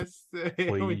podcast.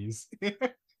 Please.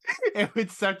 It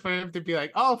would suck for him to be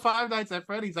like, "Oh, Five Nights at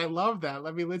Freddy's, I love that.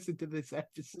 Let me listen to this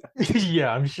episode."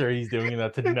 Yeah, I'm sure he's doing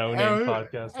that to no-name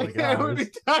podcasts like I would ours.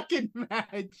 be talking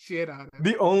mad shit on him.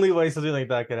 The only way something like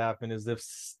that could happen is if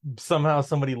somehow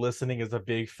somebody listening is a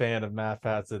big fan of Matt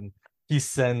Pats and he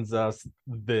sends us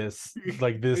this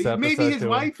episode. Maybe his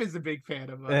wife is a big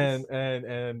fan of us.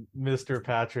 And Mr.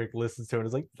 Patrick listens to it and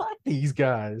is like, fuck these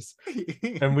guys.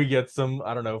 And we get some,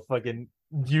 I don't know, fucking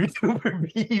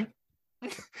YouTuber beef.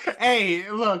 Hey,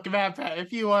 look, Matt Pat,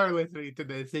 if you are listening to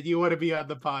this and you want to be on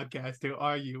the podcast to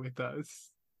argue with us,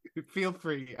 feel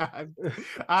free.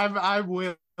 I'm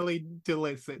willing to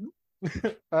listen.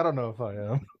 I don't know if I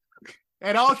am.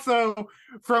 And also,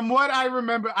 from what I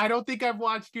remember, I don't think I've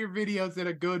watched your videos in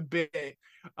a good bit.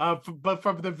 But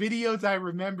from the videos I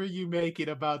remember you making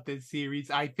about this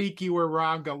series, I think you were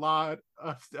wrong about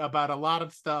a lot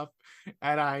of stuff,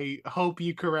 and I hope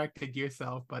you corrected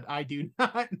yourself. But I do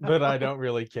not know. But I don't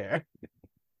really care.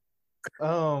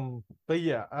 But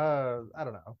yeah, I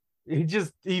don't know.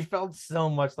 He felt so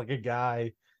much like a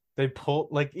guy they pulled.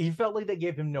 Like, he felt like they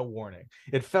gave him no warning.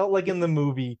 It felt like in the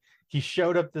movie he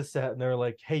showed up to set and they're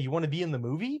like, "Hey, you want to be in the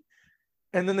movie?"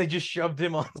 And then they just shoved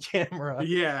him on camera,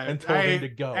 and told him to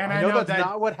go. And I know that's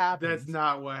not what happened. That's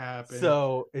not what happened.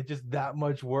 So it's just that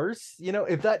much worse. You know,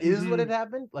 if that is what had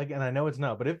happened, like, and I know it's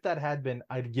not, but if that had been,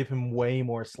 I'd give him way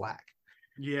more slack.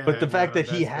 Yeah. But the fact that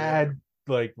he had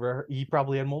he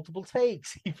probably had multiple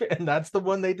takes, and that's the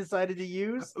one they decided to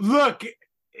use. Look,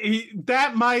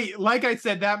 that might, like I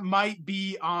said, that might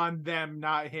be on them,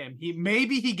 not him.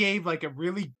 Maybe he gave like a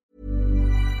really.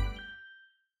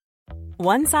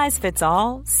 One size fits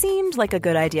all seemed like a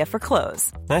good idea for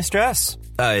clothes. Nice dress.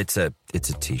 It's a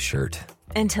t-shirt.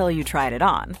 Until you tried it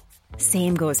on.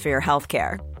 Same goes for your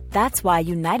healthcare. That's why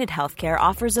United Healthcare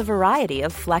offers a variety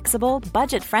of flexible,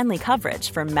 budget-friendly coverage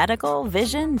for medical,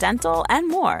 vision, dental, and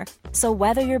more. So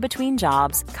whether you're between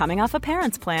jobs, coming off a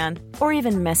parent's plan, or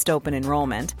even missed open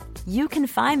enrollment, you can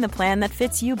find the plan that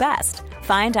fits you best.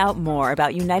 Find out more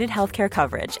about United Healthcare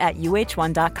coverage at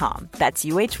uh1.com. That's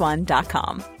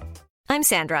uh1.com. I'm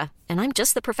Sandra, and I'm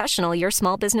just the professional your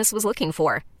small business was looking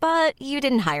for. But you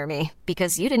didn't hire me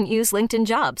because you didn't use LinkedIn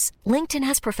Jobs. LinkedIn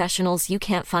has professionals you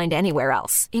can't find anywhere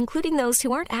else, including those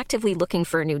who aren't actively looking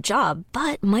for a new job,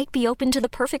 but might be open to the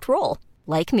perfect role,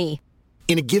 like me.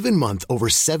 In a given month, over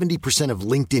 70% of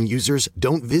LinkedIn users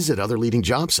don't visit other leading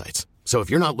job sites. So if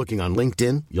you're not looking on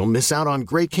LinkedIn, you'll miss out on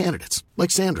great candidates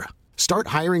like Sandra. Start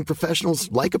hiring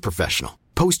professionals like a professional.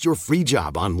 Post your free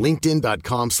job on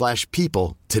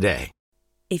linkedin.com/people today.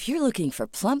 If you're looking for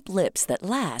plump lips that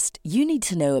last, you need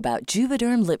to know about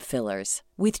Juvederm lip fillers.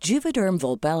 With Juvederm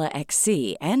Volbella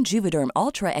XC and Juvederm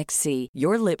Ultra XC,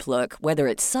 your lip look, whether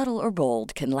it's subtle or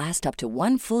bold, can last up to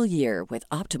 1 full year with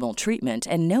optimal treatment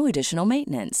and no additional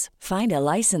maintenance. Find a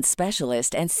licensed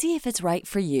specialist and see if it's right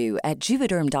for you at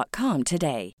Juvederm.com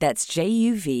today. That's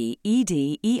JUVEDERM.com.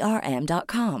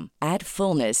 Add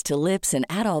fullness to lips in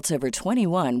adults over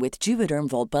 21 with Juvederm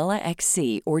Volbella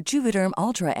XC or Juvederm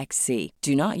Ultra XC.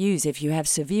 Do not use if you have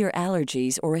severe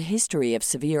allergies or a history of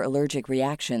severe allergic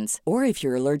reactions, or if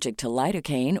you're allergic to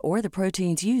lidocaine or the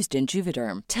proteins used in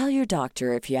Juvederm. Tell your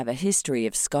doctor if you have a history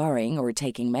of scarring or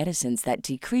taking medicines that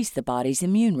decrease the body's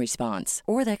immune response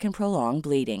or that can prolong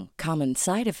bleeding. Common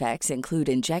side effects include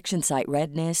injection site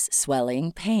redness,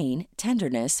 swelling, pain,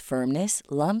 tenderness, firmness,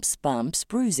 lumps, bumps,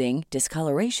 bruising,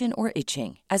 discoloration, or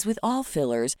itching. As with all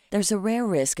fillers, there's a rare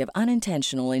risk of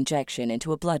unintentional injection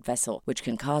into a blood vessel, which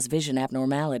can cause vision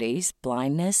abnormalities,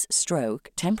 blindness,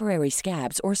 stroke, temporary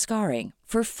scabs, or scarring.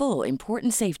 For full,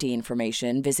 important safety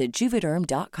information, visit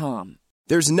Juvederm.com.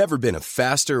 There's never been a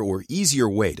faster or easier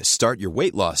way to start your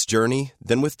weight loss journey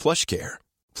than with PlushCare.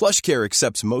 PlushCare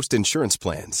accepts most insurance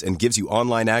plans and gives you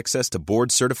online access to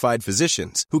board-certified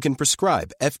physicians who can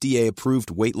prescribe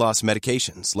FDA-approved weight loss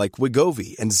medications like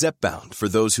Wegovy and Zepbound for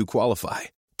those who qualify.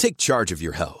 Take charge of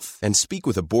your health and speak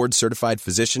with a board-certified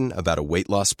physician about a weight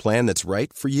loss plan that's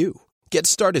right for you. Get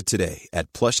started today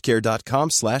at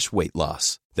plushcare.com/weight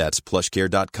loss. That's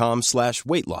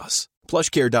plushcare.com/weight loss.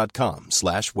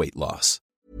 plushcare.com/weight loss.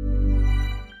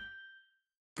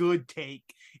 Good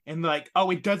take. And like,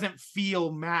 oh, it doesn't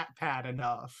feel Matt Pat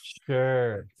enough.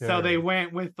 Sure. So they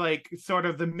went with like sort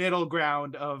of the middle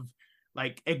ground of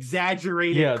like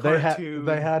exaggerated cartoon.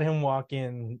 They had him walk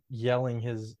in yelling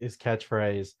his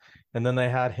catchphrase, and then they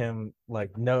had him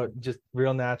like just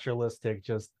real naturalistic,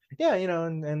 just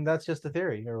and that's just a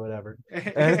theory or whatever.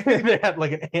 And they had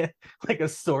like a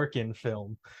Sorkin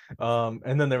film,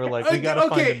 and then they were like, we gotta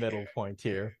find a middle point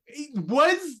here. I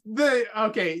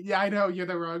know you're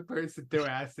the wrong person to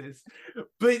ask this,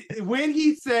 but when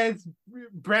he says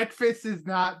breakfast is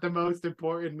not the most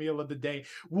important meal of the day,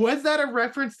 was that a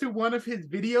reference to one of his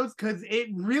videos? Because it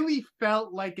really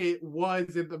felt like it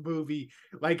was in the movie.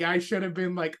 Like I should have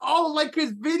been like, oh, like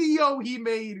his video he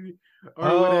made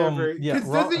or whatever. Because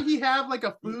doesn't he have like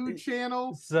a food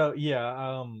channel? So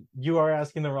you are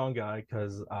asking the wrong guy,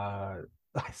 because I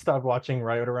stopped watching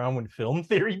right around when film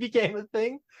theory became a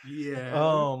thing.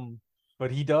 Yeah. But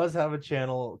he does have a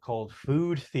channel called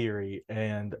Food Theory,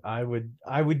 and I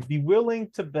would be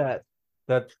willing to bet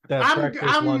that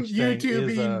breakfast lunch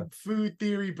YouTubing Food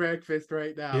Theory breakfast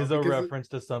right now is a reference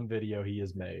to some video he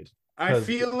has made. I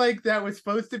feel like that was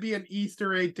supposed to be an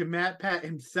Easter egg to Matt Pat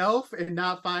himself and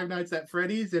not Five Nights at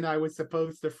Freddy's, and I was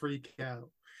supposed to freak out.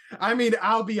 I mean,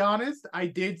 I'll be honest, I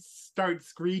did start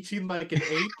screeching like an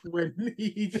ape when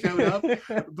he showed up,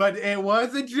 but it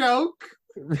was a joke.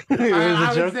 It was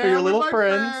a joke for your little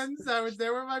friends. I was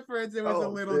there with my friends. It was a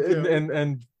little joke.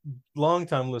 And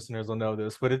long-time listeners will know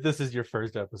this, but if this is your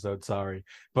first episode, sorry.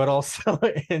 But also,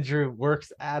 Andrew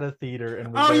works at a theater, and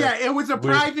it was a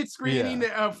private screening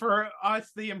for us,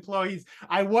 the employees.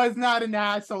 I was not an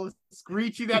asshole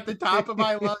screeching at the top of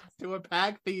my lungs to a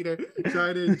packed theater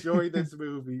trying to enjoy this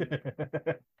movie.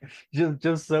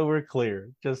 Just so we're clear,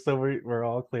 just so we're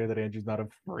all clear that Andrew's not a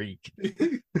freak.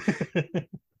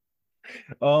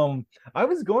 I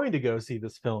was going to go see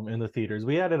this film in the theaters.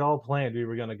 We had it all planned. We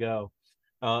were going to go.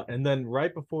 And then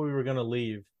right before we were going to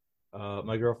leave,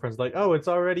 my girlfriend's like, oh, it's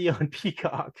already on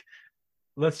Peacock.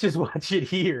 Let's just watch it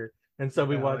here. And so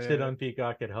we watched it on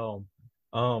Peacock at home.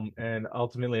 And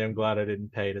ultimately, I'm glad I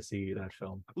didn't pay to see that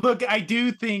film. Look, I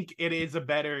do think it is a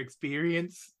better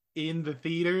experience in the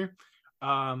theater.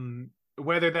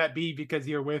 Whether that be because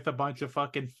you're with a bunch of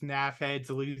fucking FNAF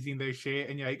heads losing their shit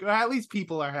and you're like, well, at least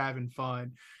people are having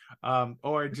fun.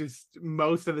 Or just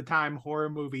most of the time horror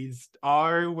movies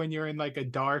are when you're in like a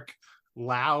dark,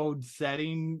 loud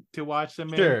setting to watch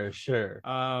them in. Sure.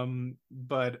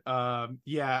 But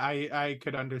I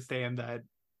could understand that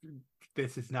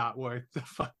this is not worth the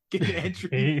fucking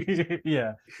entry.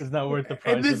 Yeah, it's not worth the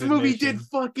price. And this movie did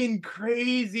fucking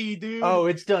crazy, dude. Oh,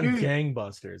 it's done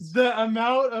gangbusters. The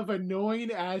amount of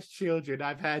annoying ass children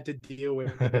I've had to deal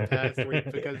with in the past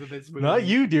week because of this movie. Not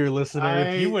you, dear listener.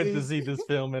 If you went to see this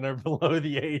film and are below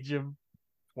the age of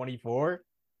 24.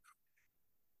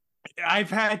 I've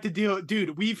had to deal,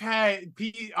 dude.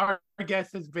 Our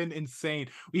guest has been insane.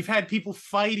 We've had people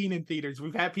fighting in theaters.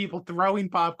 We've had people throwing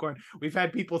popcorn. We've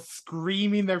had people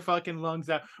screaming their fucking lungs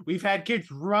out. We've had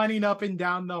kids running up and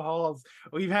down the halls.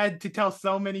 We've had to tell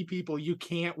so many people you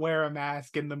can't wear a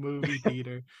mask in the movie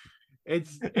theater.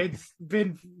 It's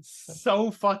been so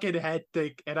fucking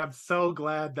hectic, and I'm so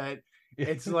glad that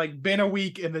it's like been a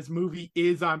week and this movie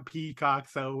is on Peacock,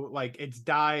 so like it's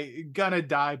gonna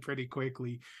die pretty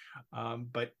quickly.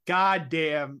 But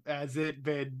goddamn, has it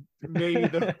been maybe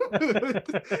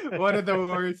one of the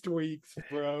worst weeks,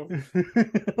 bro.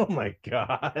 Oh my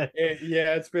god.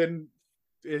 It's been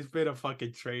a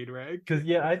fucking train wreck. Because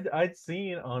I'd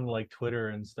seen on like Twitter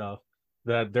and stuff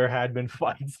that there had been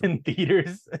fights in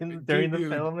theaters during the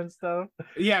film and stuff.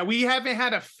 Yeah, we haven't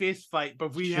had a fist fight,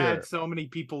 but we had so many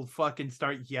people fucking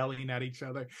start yelling at each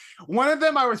other. One of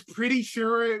them, I was pretty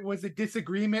sure it was a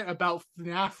disagreement about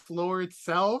FNAF lore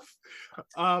itself,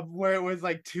 where it was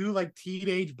like two like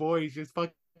teenage boys just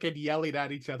fucking yelling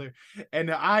at each other. And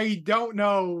I don't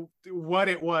know what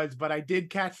it was, but I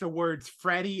did catch the words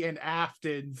Freddy and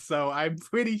Afton, so I'm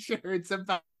pretty sure it's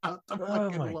about the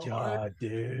fucking my lore. god,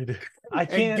 dude. I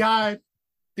can't. And god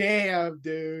damn,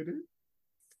 dude.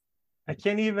 I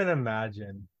can't even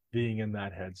imagine being in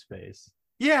that headspace.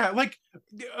 Yeah, like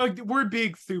we're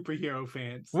big superhero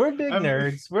fans. We're big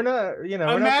nerds. We're not,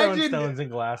 we're not throwing stones in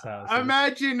glass houses.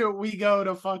 Imagine we go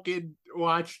to fucking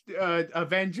watch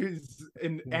Avengers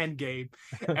in Endgame,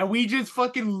 and we just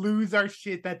fucking lose our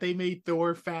shit that they made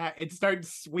Thor fat and start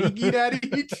swinging at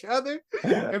each other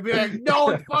and be like, no,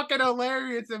 it's fucking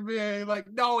hilarious, and be like,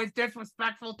 no, it's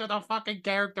disrespectful to the fucking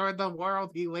character in the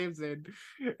world he lives in,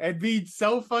 and being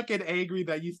so fucking angry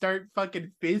that you start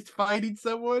fucking fist fighting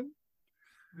someone.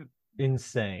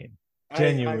 Insane.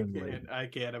 Genuinely. I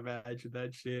can't imagine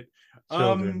that shit.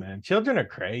 Children, man. Children are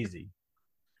crazy.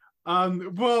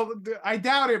 Well, I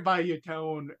doubt it by your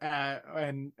tone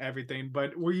and everything,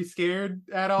 but were you scared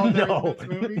at all during No, this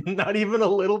movie? not even a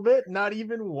little bit, not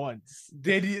even once.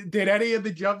 Did any of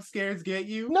the jump scares get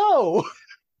you? No.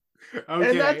 Okay.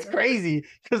 And that's crazy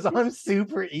because I'm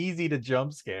super easy to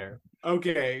jump scare.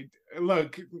 Okay,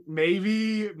 look,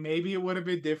 maybe it would have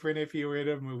been different if you were in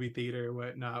a movie theater or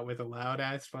whatnot with a loud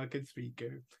ass fucking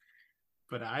speaker.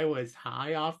 But I was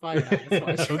high off my ass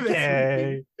watching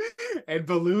Okay. this movie, and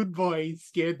Balloon Boy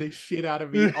scared the shit out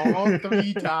of me all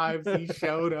 3 times he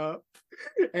showed up,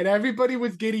 and everybody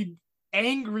was getting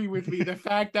angry with me. The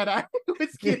fact that I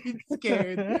was getting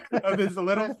scared of this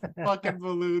little fucking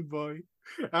Balloon Boy.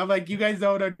 I'm like, you guys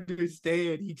don't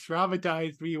understand. He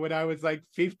traumatized me when I was like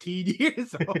 15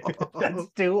 years old. That's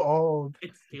too old.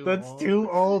 That's too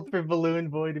old for Balloon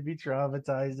Boy to be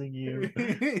traumatizing you.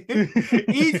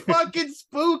 He's fucking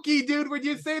spooky, dude. When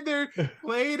you say they're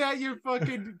playing at your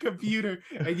fucking computer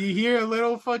and you hear a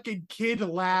little fucking kid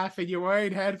laugh and you're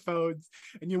wearing headphones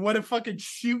and you want to fucking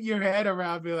shoot your head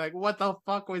around, be like, what the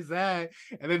fuck was that?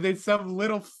 And then there's some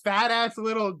little fat ass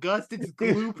little Augustus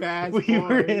Gloop ass. We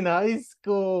were in high school.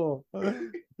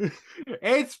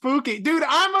 It's spooky, dude.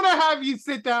 I'm gonna have you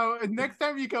sit down next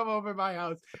time you come over my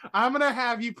house. I'm gonna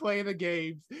have you play the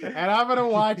games and I'm gonna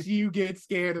watch you get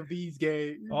scared of these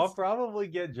games. I'll probably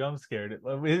get jump scared.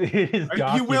 It is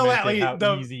You will at least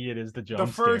how easy it is to jump scare.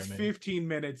 The first 15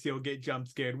 minutes you'll get jump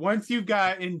scared. Once you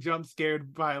got in jump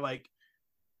scared by like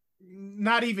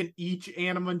not even each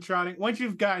animatronic, once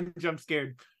you've gotten jump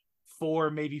scared 4,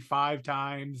 maybe 5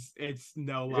 times, it's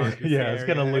no longer yeah, it's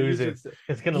gonna lose it.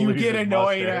 It's gonna lose. You get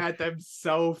annoyed at them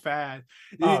so fast.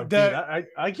 Oh, dude,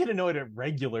 I get annoyed at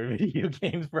regular video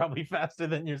games probably faster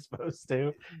than you're supposed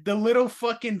to. The little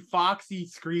fucking Foxy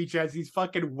screech as he's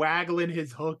fucking waggling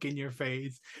his hook in your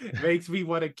face makes me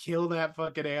want to kill that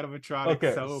fucking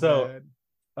animatronic so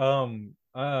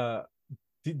bad.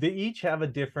 They each have a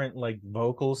different like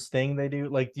vocal sting they do.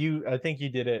 Like I think you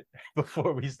did it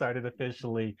before we started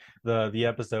officially the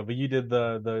episode, but you did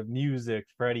the music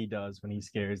Freddy does when he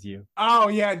scares you. Oh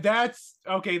yeah, that's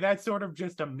okay. That's sort of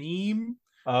just a meme.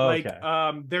 Oh, like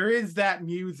okay. There is that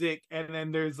music, and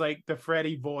then there's like the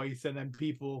Freddy voice, and then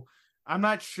people. I'm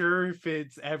not sure if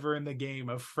it's ever in the game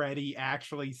of Freddy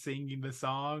actually singing the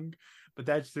song, but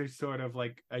that's just sort of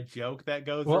like a joke that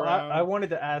goes around. I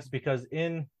wanted to ask because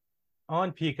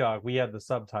on Peacock, we had the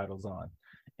subtitles on,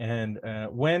 and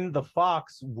when the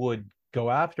fox would go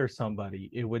after somebody,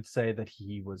 it would say that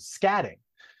he was scatting.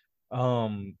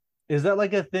 Is that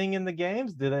like a thing in the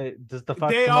games? Does the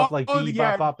fox come up like bee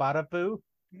bop bop bada boo?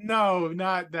 No,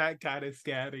 not that kind of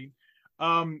scatting.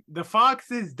 The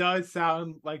foxes does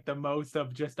sound like the most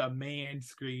of just a man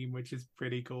scream, which is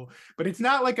pretty cool. But it's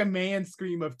not like a man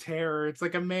scream of terror. It's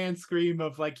like a man scream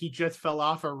of like he just fell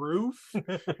off a roof.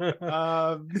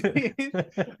 But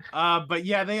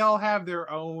yeah, they all have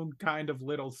their own kind of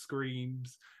little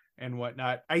screams and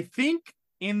whatnot. I think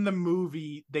in the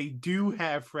movie they do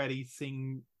have Freddy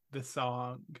sing the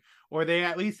song, or they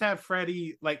at least have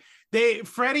Freddy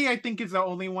Freddy I think is the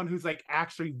only one who's like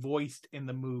actually voiced in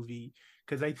the movie,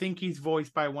 because I think he's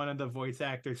voiced by one of the voice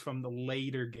actors from the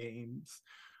later games,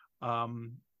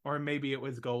 or maybe it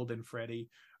was Golden Freddy.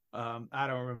 I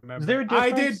don't remember. Is there a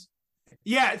difference?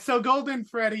 Yeah, so Golden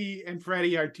Freddy and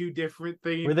Freddy are 2 different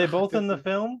things. Were they both in the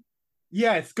film?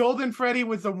 Yes, Golden Freddy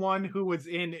was the one who was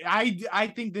in.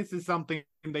 I think this is something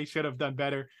they should have done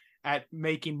better at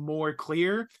making more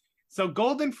clear. So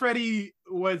Golden Freddy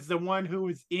was the one who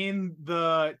was in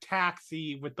the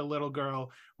taxi with the little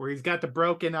girl, where he's got the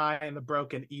broken eye and the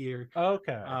broken ear.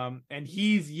 Okay. And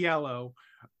he's yellow.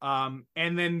 And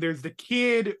then there's the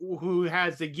kid who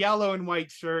has the yellow and white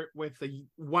shirt with the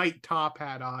white top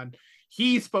hat on.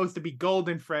 He's supposed to be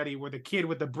Golden Freddy, where the kid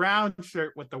with the brown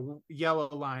shirt with the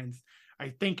yellow lines, I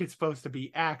think it's supposed to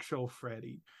be actual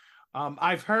Freddy.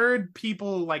 I've heard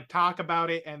people like talk about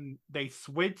it and they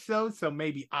switch those, so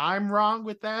maybe I'm wrong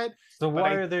with that. So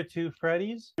why are there 2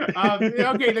 Freddys?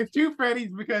 Okay, there's 2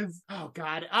 Freddys because all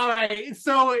right.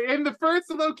 So in the first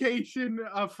location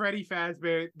of Freddy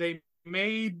Fazbear, they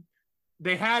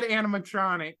had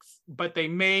animatronics, but they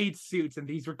made suits, and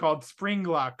these were called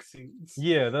spring-lock suits.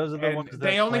 Yeah, those are the ones that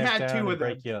they only had 2 of them.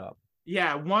 Break you up.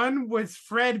 Yeah, one was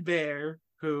Fredbear,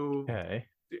 who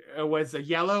was a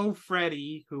yellow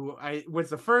Freddy, who was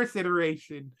the first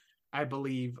iteration, I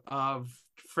believe, of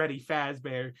Freddy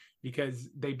Fazbear, because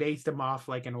they based him off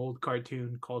like an old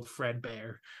cartoon called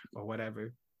Fredbear or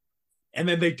whatever. And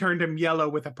then they turned him yellow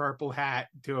with a purple hat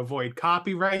to avoid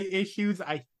copyright issues,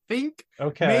 I think.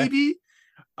 Okay. Maybe.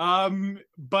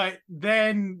 But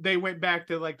then they went back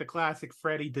to like the classic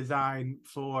Freddy design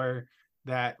for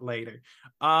that later.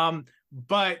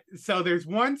 But so there's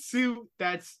one suit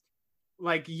that's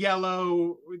like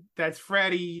yellow, that's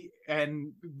Freddy,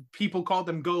 and people called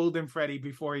him Golden Freddy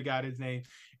before he got his name.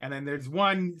 And then there's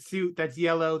one suit that's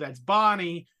yellow, that's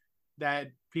Bonnie, that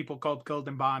people called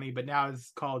Golden Bonnie, but now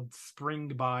it's called Spring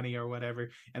Bonnie or whatever.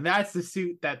 And that's the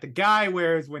suit that the guy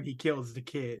wears when he kills the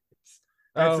kids.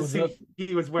 That's the suit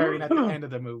he was wearing at the end of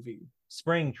the movie.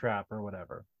 Springtrap or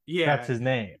whatever. Yeah. That's his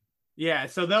name. Yeah,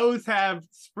 so those have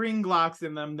spring locks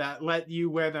in them that let you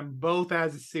wear them both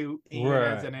as a suit and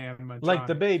as an animatronic. Like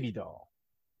the baby doll.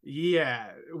 Yeah,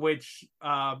 which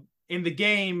in the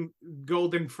game,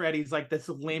 Golden Freddy's like this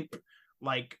limp,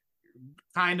 like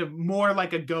kind of more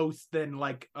like a ghost than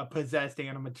like a possessed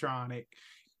animatronic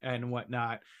and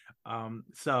whatnot.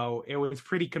 So it was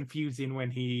pretty confusing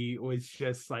when he was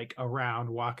just like around,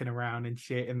 walking around and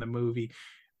shit in the movie.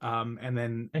 And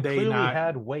then they clearly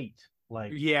had weight.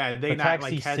 Like, yeah, they the not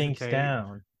taxi like sinks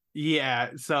down. Yeah,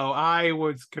 so I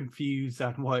was confused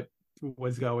on what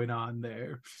was going on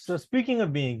there. So speaking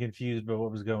of being confused by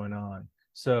what was going on,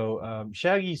 so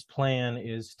Shaggy's plan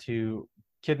is to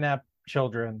kidnap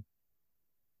children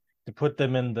to put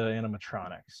them in the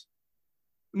animatronics.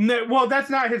 No, well, that's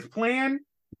not his plan.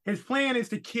 His plan is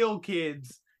to kill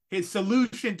kids. His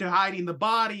solution to hiding the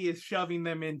body is shoving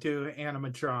them into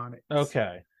animatronics.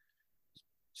 Okay.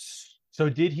 So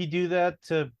did he do that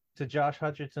to Josh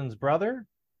Hutcherson's brother?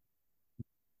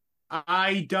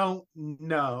 I don't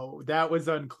know. That was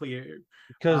unclear.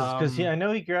 Because I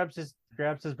know he grabs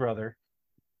his brother,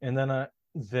 and then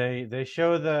they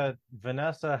show that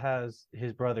Vanessa has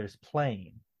his brother's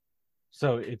plane.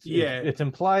 So it's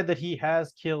implied that he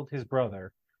has killed his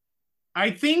brother.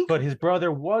 I think, but his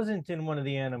brother wasn't in one of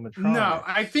the animatronics. No,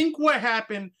 I think what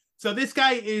happened. So this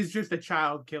guy is just a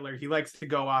child killer. He likes to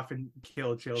go off and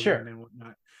kill children and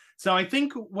whatnot. So I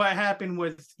think what happened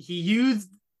was he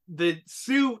used the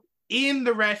suit in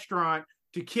the restaurant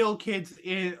to kill kids,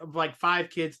 in like 5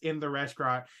 kids in the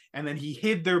restaurant, and then he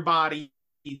hid their bodies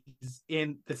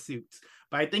in the suits.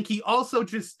 But I think he also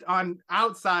just on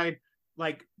outside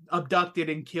like abducted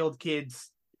and killed kids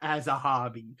as a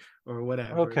hobby or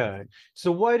whatever. Okay.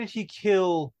 So why did he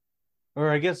kill,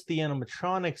 or I guess the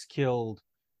animatronics killed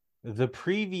the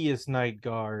previous night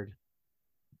guard,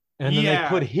 and then they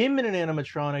put him in an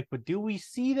animatronic, but do we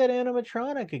see that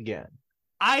animatronic again?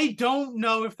 I don't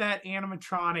know if that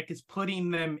animatronic is putting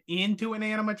them into an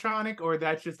animatronic, or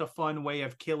that's just a fun way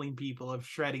of killing people, of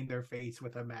shredding their face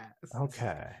with a mask.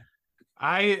 Okay.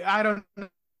 I don't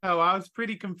know. I was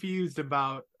pretty confused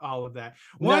about all of that.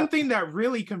 One thing that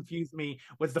really confused me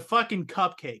was the fucking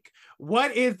cupcake.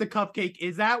 What is the cupcake?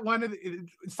 Is that one of the...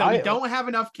 So we don't have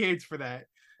enough kids for that.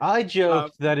 I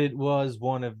joked that it was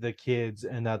one of the kids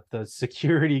and that the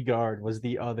security guard was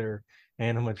the other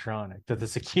animatronic. That the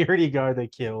security guard they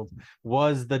killed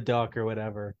was the duck or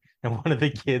whatever, and one of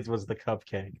the kids was the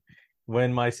cupcake.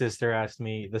 When my sister asked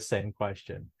me the same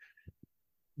question.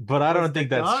 But I don't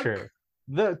think that's true.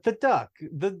 The duck,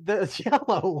 the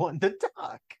yellow one, the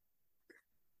duck.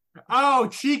 Oh,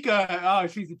 Chica. Oh,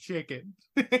 she's a chicken.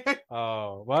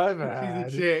 Oh, my bad.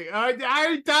 She's a chick.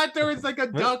 I thought there was like a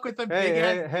duck with a big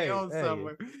ass tail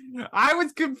somewhere. I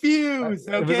was confused.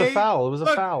 Okay? It was a foul. It was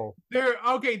a foul.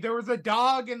 There was a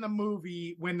dog in the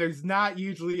movie when there's not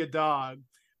usually a dog,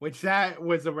 which that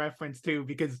was a reference to,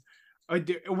 because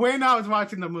when I was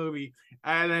watching the movie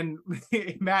and then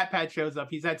Matt Pat shows up,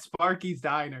 he's at Sparky's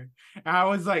Diner. And I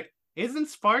was like, isn't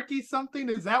Sparky something?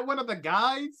 Is that one of the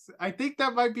guys? I think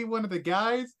that might be one of the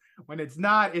guys. When it's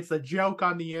not, it's a joke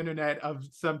on the internet of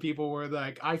some people were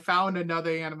like, I found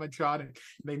another animatronic.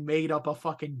 They made up a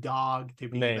fucking dog to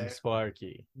be named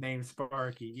Sparky. Named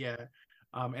Sparky, yeah.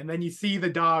 And then you see the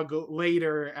dog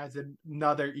later as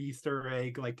another Easter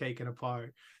egg, like taken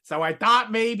apart. So I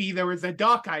thought maybe there was a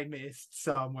duck I missed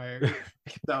somewhere.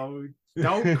 So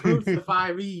don't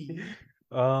crucify me.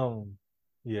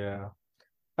 Yeah.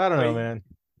 I don't know, man.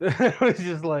 It was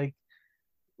just like,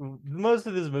 most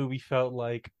of this movie felt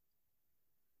like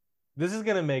this is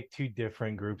gonna make 2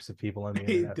 different groups of people on the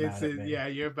internet. Yeah,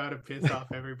 you're about to piss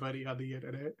off everybody on the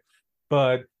internet.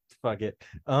 But fuck it.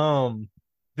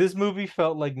 This movie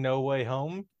felt like No Way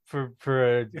Home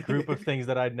for a group of things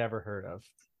that I'd never heard of.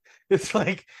 It's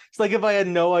like if I had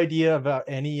no idea about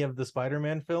any of the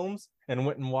Spider-Man films and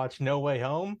went and watched No Way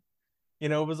Home, you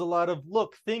know, it was a lot of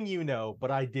look, thing you know,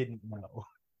 but I didn't know.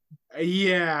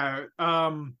 Yeah.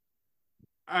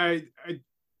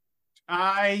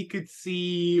 I could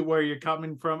see where you're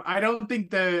coming from. I don't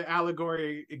think the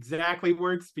allegory exactly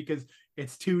works because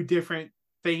it's 2 different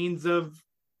things of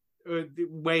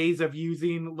ways of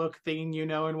using look, thing, you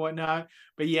know, and whatnot.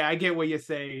 But yeah, I get what you're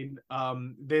saying.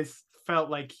 This felt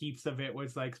like heaps of it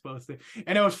was like supposed to,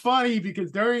 and it was funny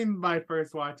because during my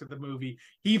first watch of the movie,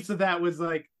 heaps of that was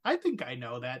like, I think I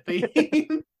know that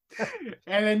thing.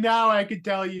 And then now I can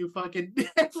tell you fucking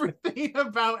everything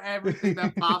about everything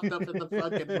that popped up in the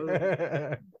fucking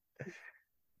movie.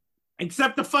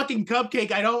 Except the fucking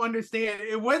cupcake, I don't understand.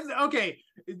 It was okay.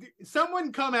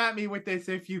 Someone come at me with this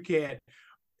if you can.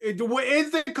 Is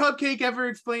the cupcake ever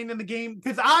explained in the game?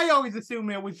 Because I always assume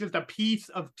it was just a piece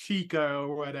of Chica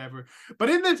or whatever. But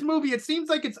in this movie, it seems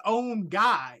like its own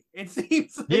guy. It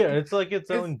seems like it's like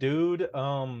its own dude.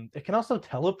 It can also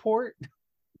teleport.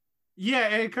 Yeah,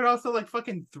 and it could also like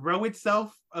fucking throw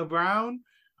itself around.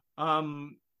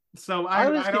 So I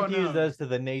was I don't confused know as to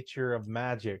the nature of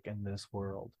magic in this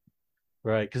world.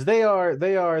 Right, because they are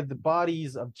the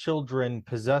bodies of children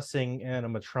possessing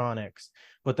animatronics,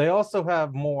 but they also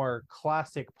have more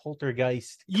classic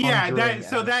poltergeist. Yeah,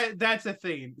 that's a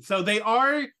thing. So they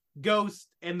are ghosts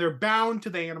and they're bound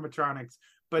to the animatronics,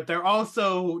 but they're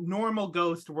also normal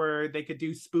ghosts where they could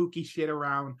do spooky shit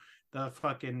around the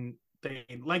fucking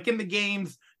thing. Like in the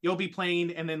games, you'll be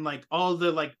playing and then like all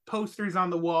the like posters on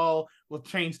the wall will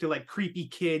change to like creepy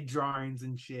kid drawings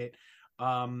and shit.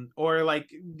 Or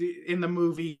like in the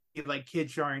movie, like kid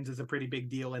drawings is a pretty big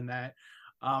deal in that.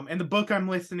 And the book I'm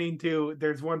listening to,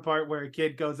 there's one part where a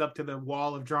kid goes up to the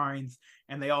wall of drawings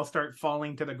and they all start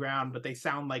falling to the ground, but they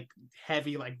sound like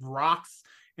heavy, like rocks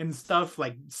and stuff,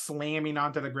 like slamming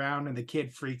onto the ground, and the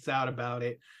kid freaks out about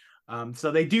it.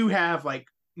 So they do have like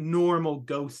normal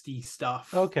ghosty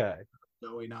stuff. Okay.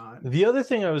 Going on. The other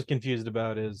thing I was confused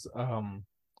about is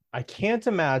I can't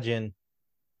imagine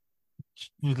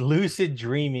lucid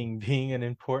dreaming being an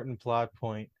important plot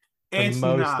point for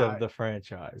most of the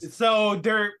franchise. So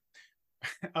they're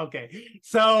okay.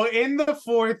 So in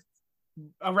the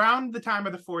around the time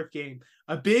of the fourth game,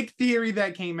 a big theory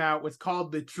that came out was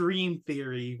called the dream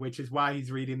theory, which is why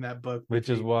he's reading that book. Which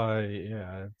is why,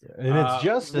 and it's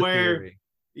just a theory.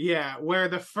 Yeah, where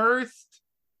the first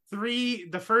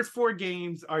four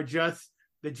games are just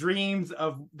the dreams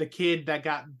of the kid that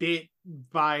got bit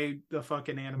by the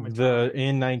fucking animatronic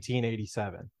in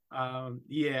 1987.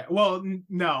 Yeah. Well,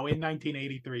 no, in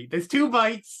 1983. There's 2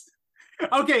 bites.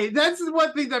 Okay, that's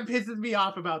one thing that pisses me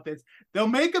off about this. They'll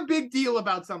make a big deal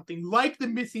about something like the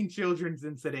missing children's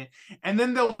incident, and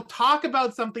then they'll talk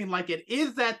about something like it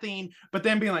is that thing, but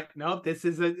then be like, nope, this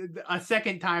is a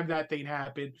second time that thing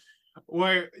happened.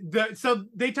 So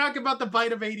they talk about the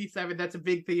bite of 87. That's a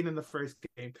big thing in the first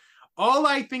game. All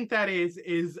I think that is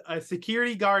a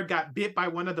security guard got bit by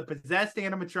one of the possessed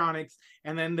animatronics,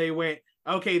 and then they went,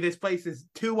 okay, this place is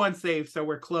too unsafe, so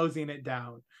we're closing it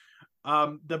down.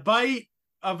 The bite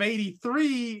of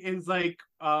 83 is like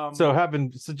so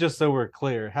just so we're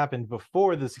clear, happened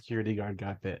before the security guard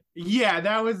got bit. Yeah,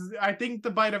 that was, I think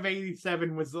the bite of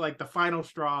 87 was like the final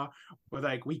straw where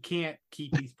like we can't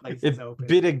keep these places open.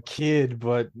 Bit a kid,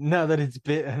 but now that it's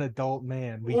bit an adult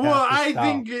man, I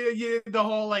think the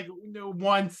whole like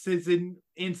once is an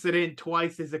incident,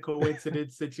 twice is a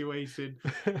coincidence situation.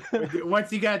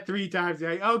 Once you got 3 times,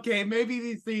 you're like, okay, maybe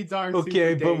these things are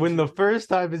okay, but when the first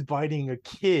time is biting a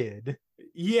kid.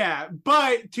 Yeah,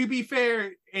 but to be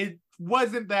fair, it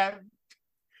wasn't that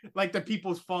like the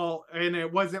people's fault, and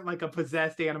it wasn't like a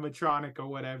possessed animatronic or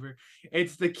whatever.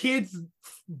 It's the kid's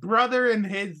brother and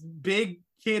his big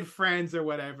kid friends or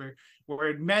whatever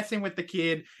were messing with the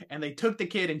kid, and they took the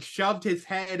kid and shoved his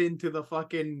head into the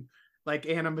fucking like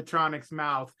animatronic's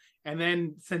mouth. And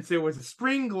then since it was a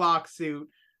spring lock suit,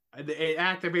 it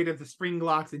activated the spring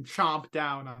locks and chomped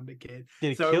down on the kid.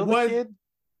 Did it kill the kid?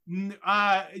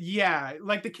 Yeah,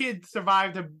 like the kid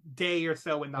survived a day or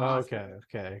so in the hospital.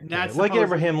 Okay. And that's like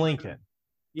Abraham Lincoln.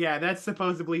 Yeah, that's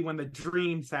supposedly when the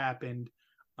dreams happened,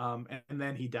 and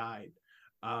then he died.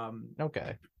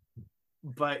 Okay.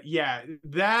 But yeah,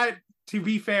 that, to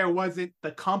be fair, wasn't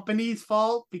the company's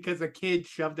fault because a kid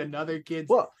shoved another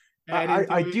kid's head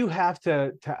into I it. do have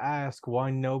to ask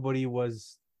why nobody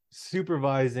was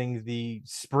supervising the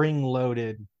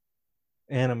spring-loaded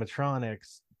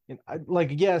animatronics.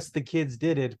 Like, yes, the kids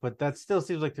did it, but that still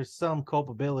seems like there's some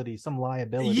culpability, some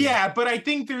liability. Yeah, but I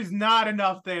think there's not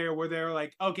enough there where they're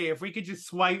like, okay, if we could just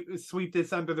sweep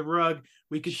this under the rug,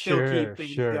 we could still keep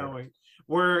things going.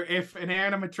 Where if an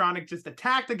animatronic just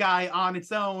attacked a guy on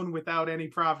its own without any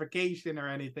provocation or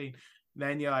anything,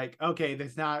 then you're like, okay,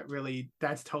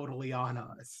 that's totally on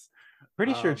us.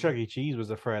 Pretty sure Chuck E. Cheese was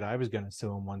afraid I was going to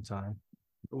sue him one time.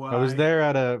 Why? I was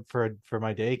there for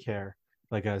my daycare,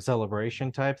 like a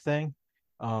celebration type thing.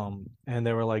 And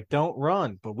they were like, don't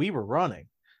run, but we were running.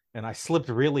 And I slipped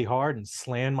really hard and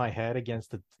slammed my head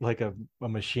against a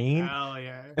machine. Hell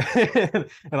yeah.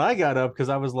 And I got up because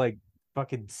I was like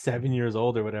fucking 7 years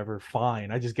old or whatever,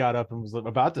 fine. I just got up and was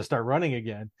about to start running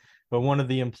again. But one of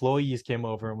the employees came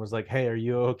over and was like, "Hey, are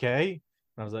you okay?"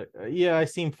 And I was like, "Yeah, I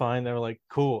seem fine." They were like,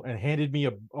 "Cool," and handed me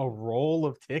a roll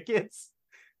of tickets.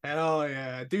 Hell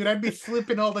yeah, dude! I'd be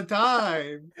slipping all the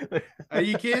time. Are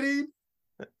you kidding?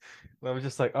 I was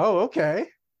just like, "Oh, okay."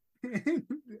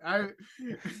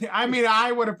 I mean,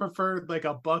 I would have preferred like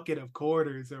a bucket of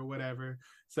quarters or whatever,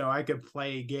 so I could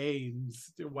play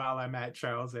games while I'm at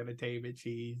Charles Entertainment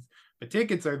Cheese. But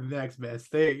tickets are the next best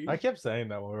thing. I kept saying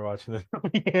that when we were watching the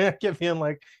movie. I kept being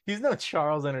like, "He's no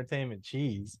Charles Entertainment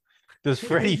Cheese." Does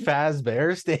Freddy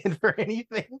Fazbear stand for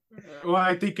anything? Well,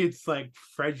 I think it's like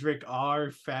Frederick R.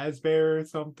 Fazbear or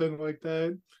something like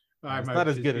that. It's not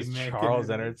as good as Charles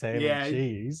Entertainment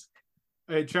Cheese.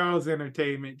 Charles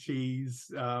Entertainment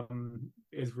Cheese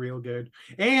is real good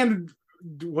and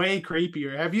way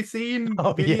creepier. Have you seen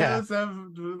videos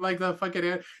of like the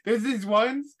fucking? There's these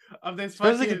ones of this.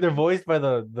 Especially if they're voiced by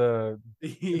the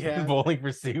yeah Bowling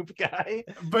for Soup guy.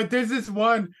 But there's this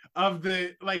one of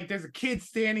the like. There's a kid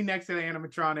standing next to the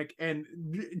animatronic, and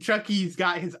Chucky's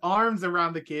got his arms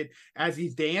around the kid as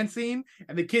he's dancing,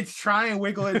 and the kid's trying to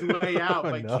wiggle his way out,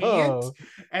 but can't.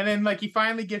 And then like he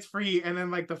finally gets free, and then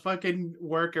like the fucking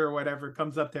worker or whatever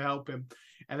comes up to help him.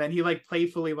 And then he like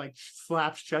playfully like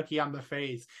slaps Chucky on the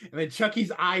face, and then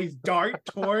Chucky's eyes dart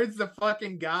towards the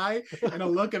fucking guy in a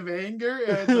look of anger.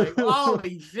 And it's like,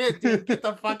 holy shit, dude, get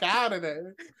the fuck out of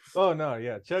there. Oh no,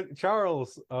 yeah,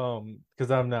 Charles, because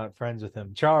I'm not friends with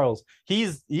him. Charles,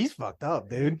 he's fucked up,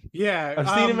 dude. Yeah, I've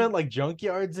seen him at like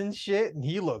junkyards and shit, and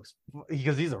he looks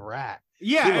because he's a rat.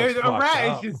 Yeah, a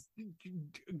rat is just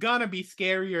gonna be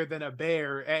scarier than a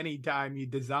bear anytime you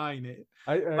design it.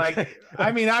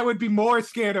 I mean, I would be more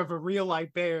scared of a real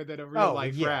life bear than a real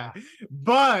life rat.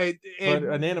 But an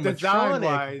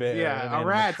animatronic bear, a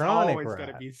rat's always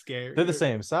gonna be scary. They're the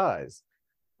same size.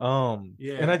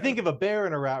 And I think if a bear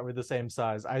and a rat were the same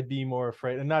size, I'd be more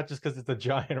afraid, and not just because it's a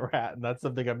giant rat, and that's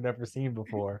something I've never seen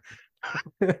before.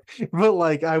 But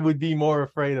like, I would be more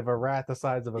afraid of a rat the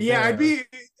size of a bear.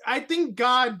 I think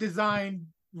God designed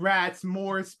rats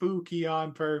more spooky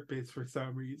on purpose for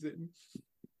some reason.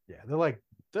 Yeah,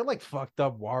 they're like fucked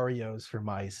up Warriors for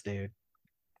mice, dude.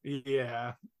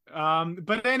 Yeah.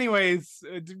 But anyways,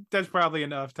 that's probably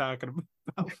enough talking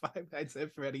about Five Nights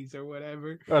at Freddy's or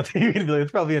whatever.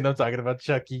 It's probably enough talking about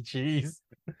Chuck E. Cheese.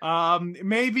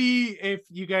 Maybe if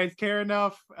you guys care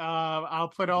enough, I'll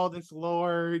put all this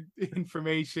lore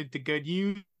information to good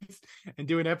use and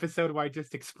do an episode where I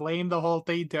just explain the whole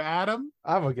thing to Adam.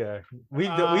 I'm okay. We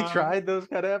tried those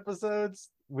kind of episodes.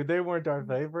 They weren't our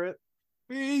favorite.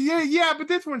 Yeah, but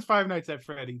this one's Five Nights at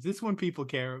Freddy's. This one people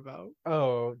care about.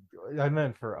 Oh, I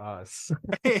meant for us.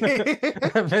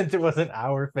 I meant it wasn't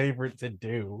our favorite to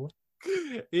do.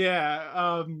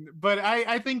 Yeah, but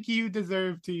I think you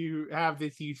deserve to have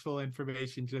this useful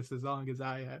information just as long as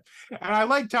I have. And I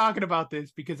like talking about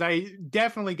this because I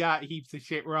definitely got heaps of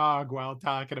shit wrong while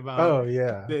talking about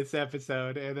this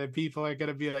episode. And then people are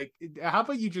gonna be like, how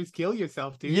about you just kill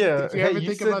yourself, dude? Yeah. Did you ever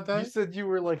think about that? You said you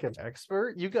were like an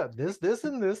expert. You got this,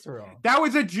 and this wrong. That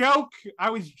was a joke.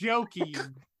 I was joking.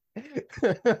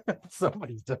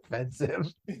 Somebody's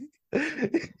defensive.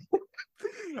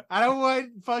 I don't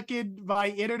want fucking my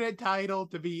internet title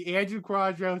to be Andrew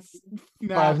Quadros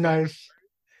Five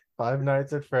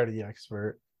Nights at Freddy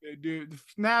expert. Dude,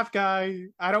 FNAF guy.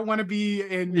 I don't want to be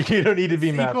in. You don't need to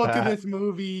be sequel to this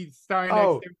movie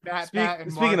starring next to Matt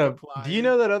and speaking of, do you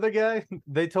know that other guy?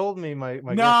 They told me my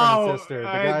girlfriend and sister, the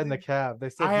guy in the cab. They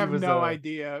said I have no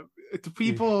idea.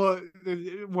 People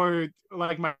were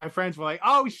like, my friends were like,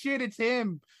 "Oh shit, it's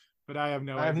him," but I have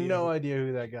no idea. I have no idea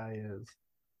who that guy is.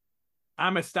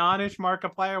 I'm astonished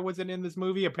Markiplier wasn't in this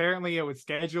movie. Apparently it was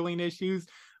scheduling issues,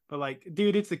 but like,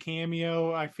 dude, it's a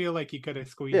cameo. I feel like you could have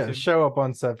squeezed in. Show up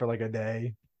on set for like a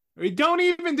day. Don't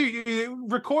even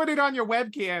record it on your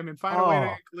webcam and find a way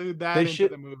to include that into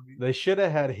the movie. They should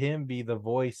have had him be the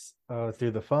voice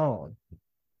through the phone.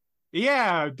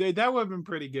 Yeah, dude, that would have been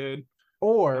pretty good.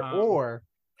 Or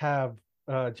have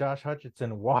Josh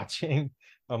Hutcherson watching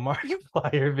a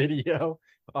Markiplier video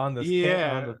on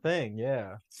the thing.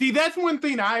 Yeah. See, that's one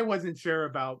thing I wasn't sure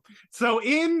about. So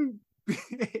in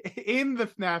the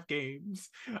FNAF games,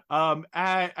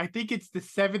 I think it's the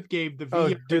 7th game.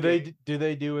 Do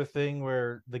they do a thing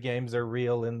where the games are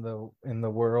real in the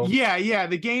world? Yeah.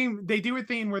 The game, they do a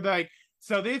thing where there's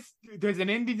an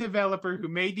indie developer who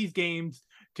made these games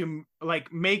to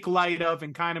like make light of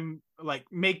and kind of like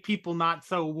make people not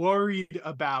so worried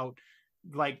about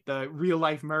like the real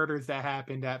life murders that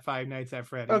happened at Five Nights at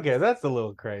Freddy's. Okay, that's a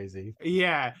little crazy.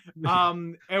 Yeah.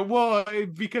 And well,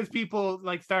 because people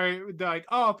like started like,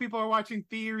 oh, people are watching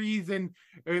theories and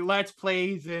let's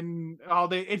plays and all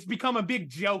that. It's become a big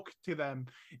joke to them.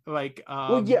 Like,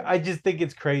 well, yeah, I just think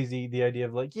it's crazy the idea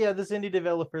of like, yeah, this indie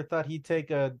developer thought he'd take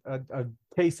a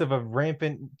case of a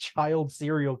rampant child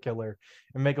serial killer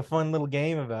and make a fun little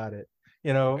game about it.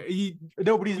 You know,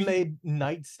 nobody's made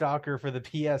Night Stalker for the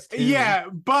PS2. Yeah,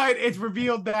 but it's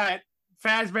revealed that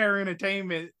Fazbear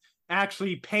Entertainment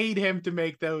actually paid him to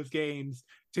make those games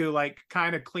to like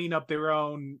kind of clean up their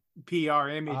own PR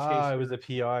image. It was a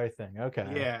PR thing. Okay.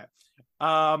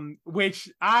 Yeah. Which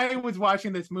I was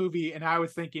watching this movie and I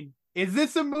was thinking, is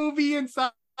this a movie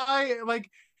inside? Like,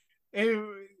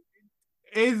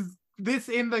 is this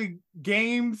in the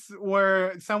games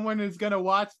where someone is gonna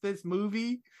watch this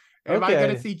movie? Am I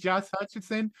gonna see Josh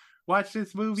Hutcherson watch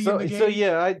this movie in the game? So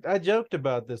yeah, I joked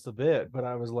about this a bit, but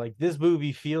I was like, this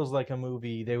movie feels like a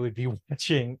movie they would be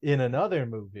watching in another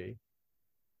movie.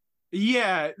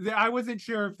 Yeah, I wasn't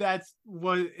sure if that's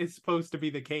what is supposed to be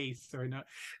the case or not.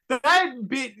 That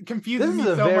bit confuses me so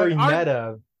much. This is a very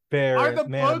meta Man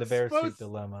in the Bear Suit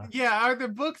dilemma. Yeah, are the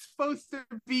books supposed to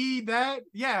be that?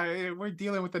 Yeah, we're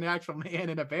dealing with an actual man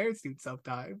in a bear suit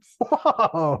sometimes.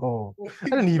 Whoa, I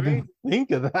didn't even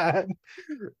think of that.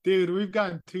 Dude, we've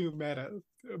gone too meta.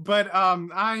 But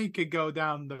I could go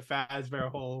down the Fazbear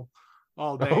hole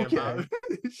all day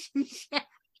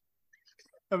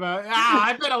about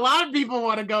I bet a lot of people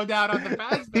want to go down on the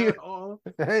Fazbear hole.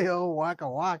 Hey, oh, waka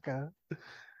waka.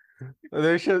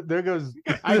 There goes.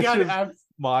 I got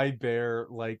my bear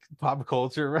like pop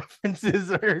culture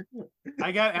references.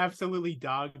 I got absolutely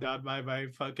dogged on by my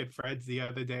fucking friends the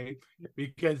other day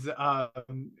because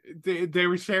they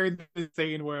were sharing this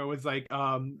thing where it was like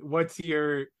what's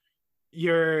your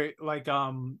like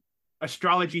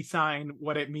astrology sign,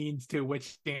 what it means to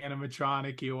which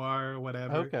animatronic you are or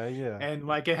whatever. Okay, yeah. And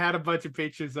like it had a bunch of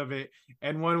pictures of it,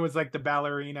 and one was like the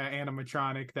ballerina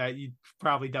animatronic that you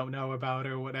probably don't know about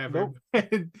or whatever.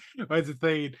 Nope. Was the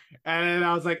thing. And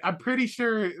I was like, I'm pretty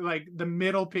sure like the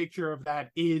middle picture of that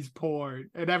is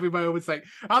porn. And everybody was like,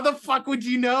 how the fuck would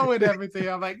you know and everything?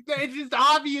 I'm like, it's just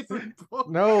obviously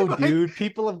porn. No, like, dude,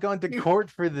 people have gone to court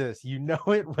for this. You know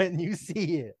it when you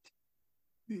see it.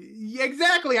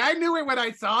 Exactly, I knew it when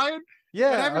I saw it.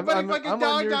 Yeah, and everybody fucking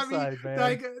dogged on me, side,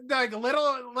 like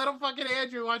little fucking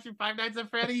Andrew watching Five Nights at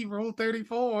Freddy Rule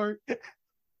 34.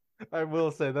 I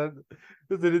will say that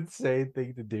is an insane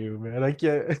thing to do, man. I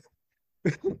can't.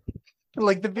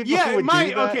 Like the people. Yeah, who would my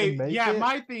do that okay. and make Yeah, it?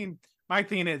 my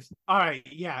thing is all right.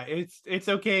 Yeah, it's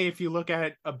okay if you look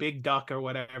at a big duck or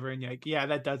whatever, and you're like, yeah,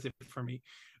 that does it for me.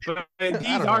 But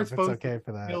these are supposed to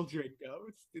be children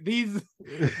ghosts.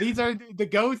 These are the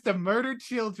ghosts of murdered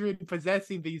children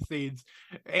possessing these things,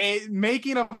 and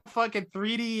making a fucking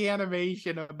 3D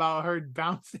animation about her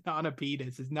bouncing on a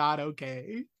penis is not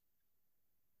okay.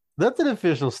 That's an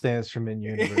official stance from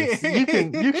In-Universe. You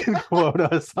can quote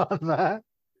us on that.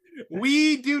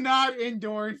 We do not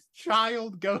endorse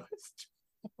child ghost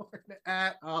porn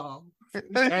at all,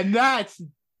 and that's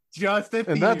just a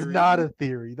theory. And that's not a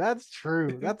theory. That's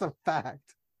true. That's a fact.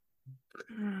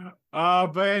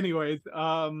 But anyways,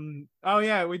 oh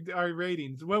yeah, our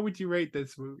ratings. What would you rate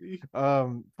this movie?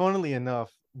 Funnily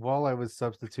enough, while I was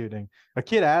substituting, a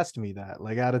kid asked me that,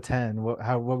 like, out of 10,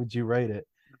 what would you rate it?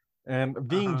 And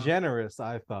being generous,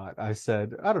 I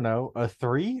said, I don't know, a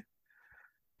 3.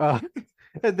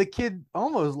 And the kid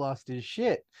almost lost his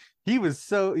shit. He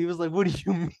was like, what do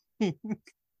you mean?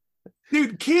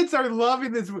 Dude, kids are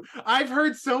loving this movie. I've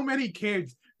heard so many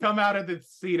kids come out of the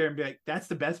theater and be like, that's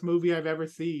the best movie I've ever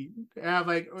seen. And I'm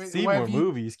like, see more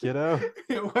movies, kiddo.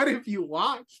 What have you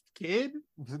watched, kid?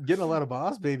 Getting a lot of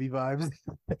Boss Baby vibes.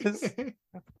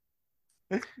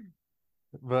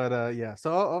 But yeah,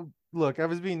 so I'll look, I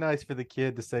was being nice for the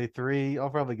kid to say 3. I'll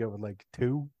probably go with like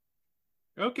 2.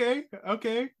 Okay.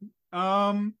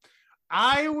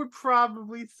 I would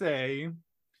probably say,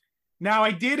 now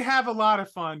I did have a lot of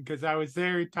fun because I was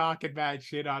there talking bad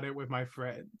shit on it with my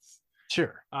friends.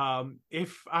 Sure.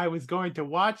 If I was going to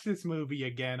watch this movie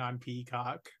again on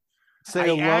Peacock, say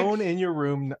alone in your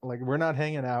room, like we're not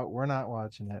hanging out, we're not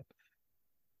watching it.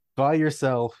 By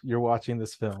yourself, you're watching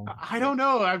this film. I don't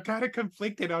know. I'm kind of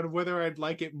conflicted on whether I'd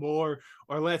like it more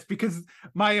or less because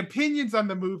my opinions on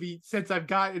the movie, since I've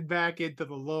gotten back into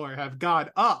the lore, have gone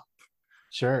up.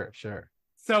 Sure.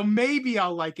 So maybe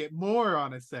I'll like it more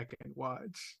on a second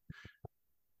watch.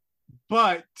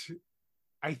 But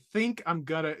I think I'm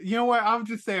gonna, you know what? I'll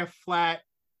just say a flat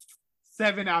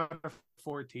 7 out of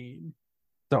 14.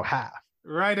 So half.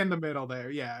 Right in the middle there.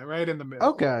 Yeah, right in the middle.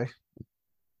 Okay.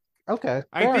 Okay,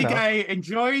 I fair think enough. I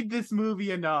enjoyed this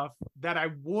movie enough that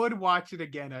I would watch it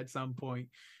again at some point,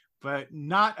 but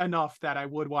not enough that I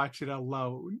would watch it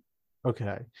alone.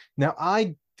 Okay. Now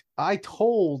I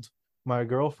told my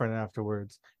girlfriend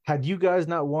afterwards, had you guys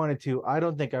not wanted to, I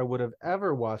don't think I would have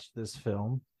ever watched this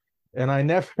film, and I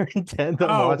never intend on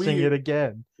Oh, watching it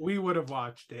again. we would have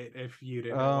watched it if you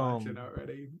didn't watch it Um,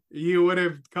 already. You would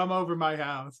have come over my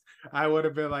house. I would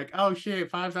have been like, "Oh shit,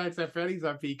 Five Nights at Freddy's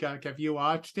on Peacock. Have you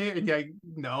watched it?" And you're like,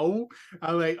 "No."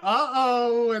 I'm like,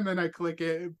 "Uh-oh," and then I click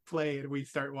it, play, and we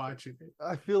start watching it.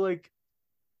 I feel like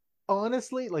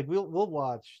honestly, like we'll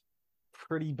watch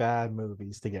pretty bad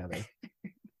movies together.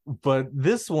 But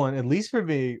this one, at least for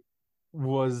me,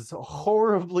 was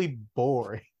horribly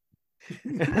boring.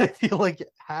 And I feel like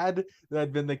had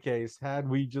that been the case, had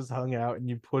we just hung out and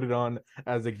you put it on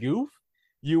as a goof,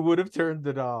 you would have turned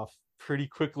it off pretty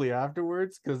quickly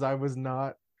afterwards because I was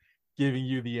not giving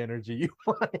you the energy you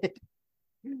wanted.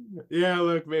 Yeah,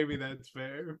 look, maybe that's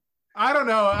fair. I don't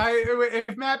know. If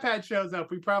MatPat shows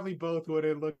up, we probably both would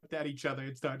have looked at each other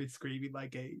and started screaming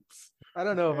like apes. I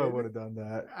don't know if I would have done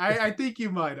that. I think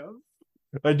you might have.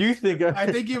 I do think I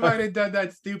think you might have done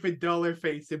that stupid dollar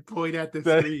face and point at the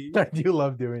screen. I do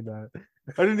love doing that.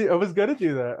 I was gonna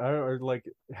do that. Or like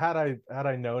had I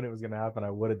known it was gonna happen,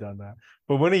 I would have done that.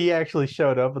 But when he actually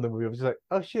showed up in the movie, I was just like,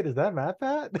 oh shit, is that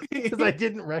MatPat? Because I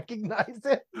didn't recognize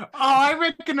it. Oh, I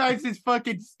recognized his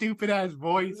fucking stupid ass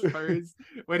voice first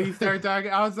when he started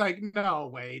talking. I was like, no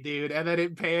way, dude. And then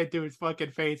it panned to his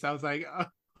fucking face. I was like, oh,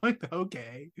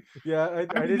 okay. Yeah,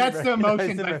 I mean, that's the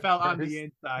emotions I felt on the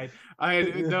inside.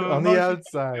 On the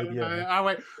outside, yeah. I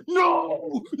went,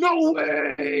 no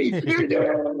way, you did.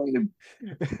 And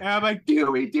I'm like,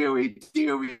 Dewey.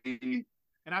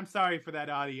 And I'm sorry for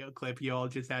that audio clip you all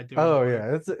just had to. Oh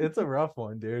yeah, it's a rough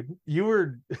one, dude. You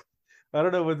were, I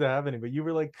don't know what's happening, but you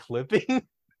were like clipping.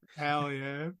 Hell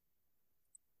yeah.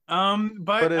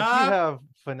 But if you have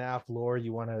FNAF lore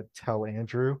you want to tell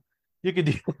Andrew, you could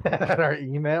do that at our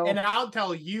email. And I'll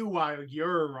tell you why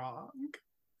you're wrong.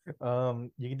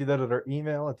 You can do that at our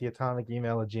email at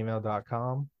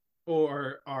theatomicemail@gmail.com.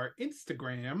 Or our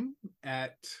Instagram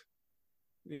at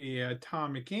the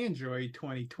Atomic Android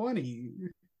 2020.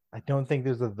 I don't think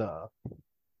there's a the.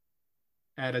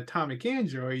 At Atomic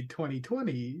Android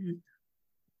 2020.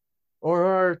 Or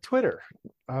our Twitter.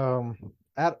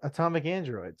 At Atomic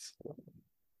Androids.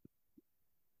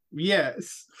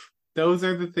 Yes. Those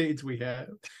are the things we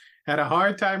have. Had a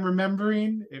hard time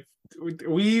remembering. If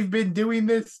we've been doing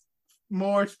this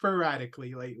more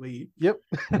sporadically lately. Yep.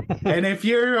 And if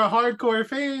you're a hardcore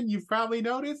fan, you've probably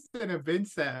noticed and have been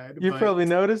sad. You've probably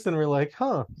noticed, and we're like,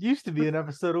 used to be an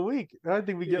episode a week. I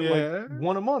think we get like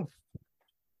one a month.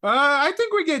 I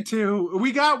think we get two.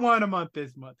 We got one a month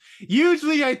this month.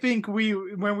 Usually, I think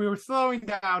when we were slowing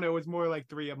down, it was more like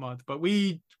 3 a month, but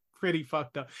we pretty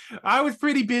fucked up. I was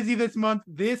pretty busy this month.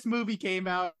 This movie came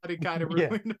out and it kind of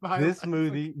ruined my life. This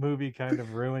movie kind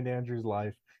of ruined Andrew's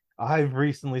life. I've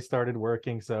recently started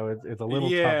working, so it's a little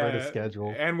tougher to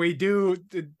schedule. And we do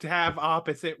have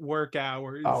opposite work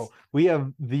hours. Oh, we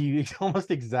have the almost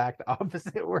exact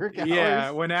opposite work hours. Yeah,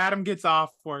 when Adam gets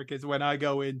off work is when I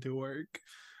go into work.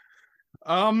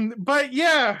 But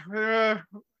yeah,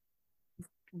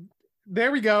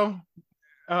 there we go.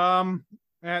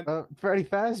 Freddy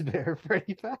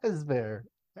Fazbear.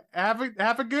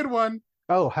 Have a good one.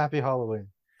 Oh, happy Halloween.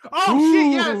 Oh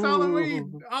shit, yeah, it's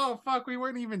Halloween. Oh fuck, we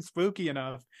weren't even spooky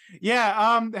enough.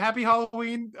 Yeah, happy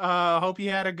Halloween. Hope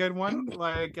you had a good one.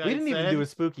 Like we didn't even do a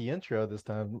spooky intro this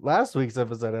time. Last week's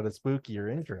episode had a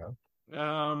spookier intro.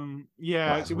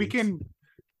 Yeah, we can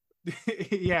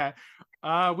yeah.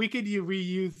 We could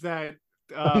reuse that.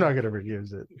 I'm not gonna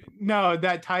reuse it. No,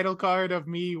 that title card of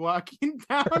me walking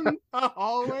down a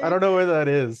hallway. I don't know where that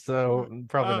is, so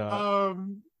probably not.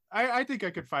 I think I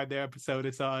could find the episode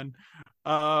it's on.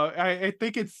 I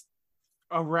think it's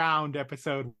around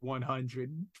episode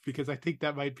 100 because I think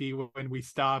that might be when we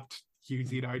stopped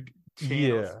using our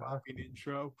channel swapping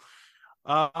intro.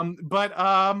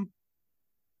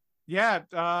 Yeah,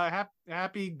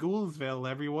 happy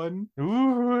Ghoulsville, everyone.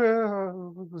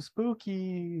 Ooh,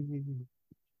 spooky.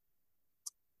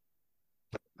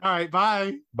 All right,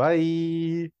 bye.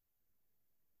 Bye.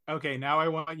 Okay, now I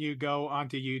want you to go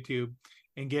onto YouTube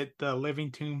and get the Living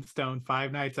Tombstone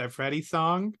Five Nights at Freddy's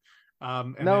song.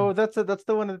 No, that's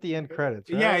the one at the end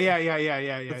credits, right? Yeah.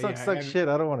 That sucks like shit.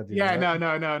 I don't want to do that. No.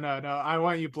 I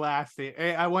want you blast it.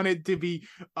 I want it to be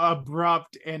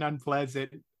abrupt and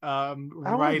unpleasant. I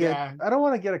don't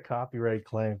want to get a copyright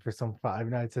claim for some Five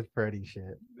Nights at Freddy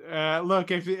shit.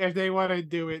 Look, if they want to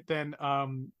do it, then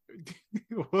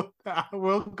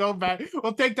We'll go back.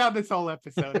 We'll take down this whole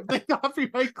episode. If they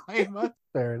copyright claim us.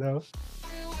 Fair enough.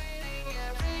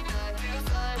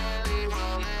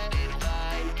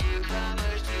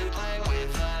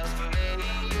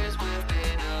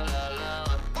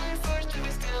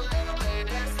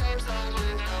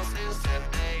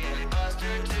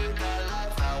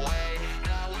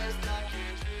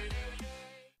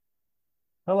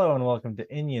 Hello and welcome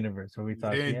to In Universe, where we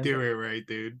talk. You didn't do it right,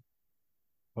 dude.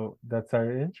 Oh, that's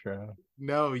our intro.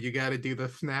 No, you got to do the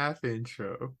FNAF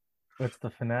intro. What's the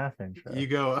FNAF intro? You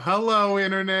go, "Hello,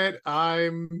 internet.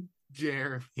 I'm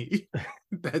Jeremy."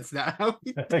 That's not how.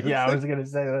 Yeah, I was gonna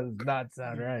say that does not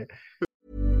sound right.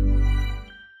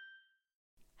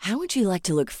 How would you like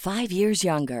to look 5 years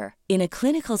younger? In a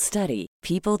clinical study,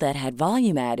 people that had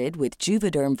volume added with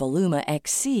Juvederm Voluma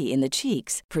XC in the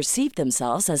cheeks perceived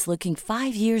themselves as looking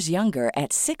 5 years younger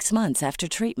at 6 months after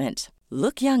treatment.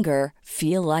 Look younger,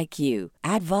 feel like you.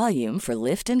 Add volume for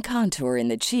lift and contour in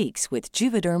the cheeks with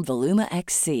Juvederm Voluma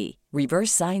XC.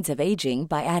 Reverse signs of aging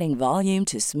by adding volume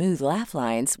to smooth laugh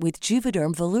lines with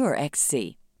Juvederm Volure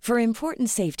XC. For important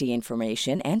safety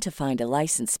information and to find a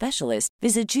licensed specialist,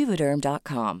 visit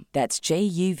Juvederm.com. That's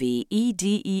JUVEDERM.com.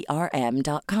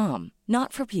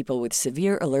 Not for people with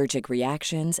severe allergic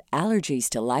reactions, allergies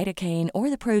to lidocaine,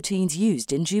 or the proteins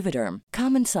used in Juvederm.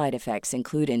 Common side effects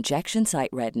include injection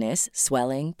site redness,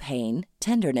 swelling, pain,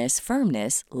 tenderness,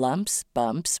 firmness, lumps,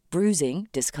 bumps, bruising,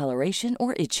 discoloration,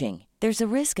 or itching. There's a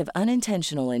risk of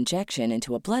unintentional injection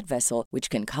into a blood vessel, which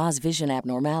can cause vision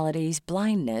abnormalities,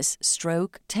 blindness,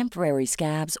 stroke, temporary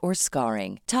scabs, or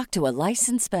scarring. Talk to a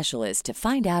licensed specialist to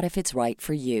find out if it's right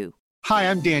for you.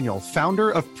 Hi, I'm Daniel, founder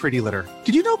of Pretty Litter.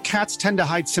 Did you know cats tend to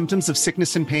hide symptoms of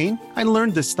sickness and pain? I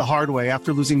learned this the hard way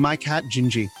after losing my cat,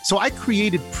 Gingy. So I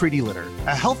created Pretty Litter,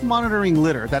 a health monitoring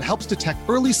litter that helps detect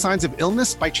early signs of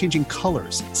illness by changing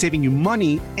colors, saving you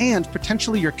money and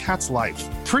potentially your cat's life.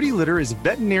 Pretty Litter is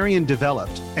veterinarian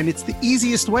developed, and it's the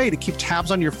easiest way to keep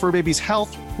tabs on your fur baby's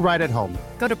health right at home.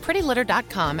 Go to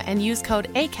prettylitter.com and use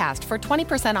code ACAST for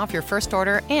 20% off your first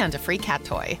order and a free cat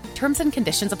toy. Terms and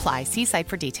conditions apply. See site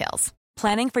for details.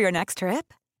 Planning for your next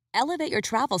trip? Elevate your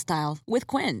travel style with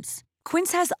Quince.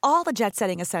 Quince has all the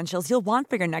jet-setting essentials you'll want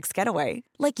for your next getaway,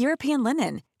 like European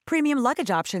linen, premium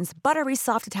luggage options, buttery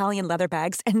soft Italian leather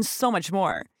bags, and so much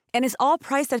more. And is all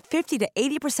priced at 50 to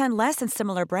 80% less than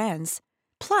similar brands.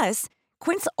 Plus,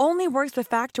 Quince only works with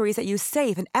factories that use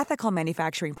safe and ethical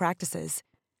manufacturing practices.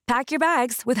 Pack your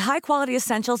bags with high-quality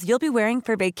essentials you'll be wearing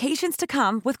for vacations to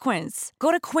come with Quince.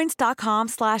 Go to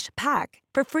quince.com/pack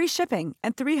for free shipping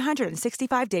and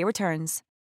 365-day returns.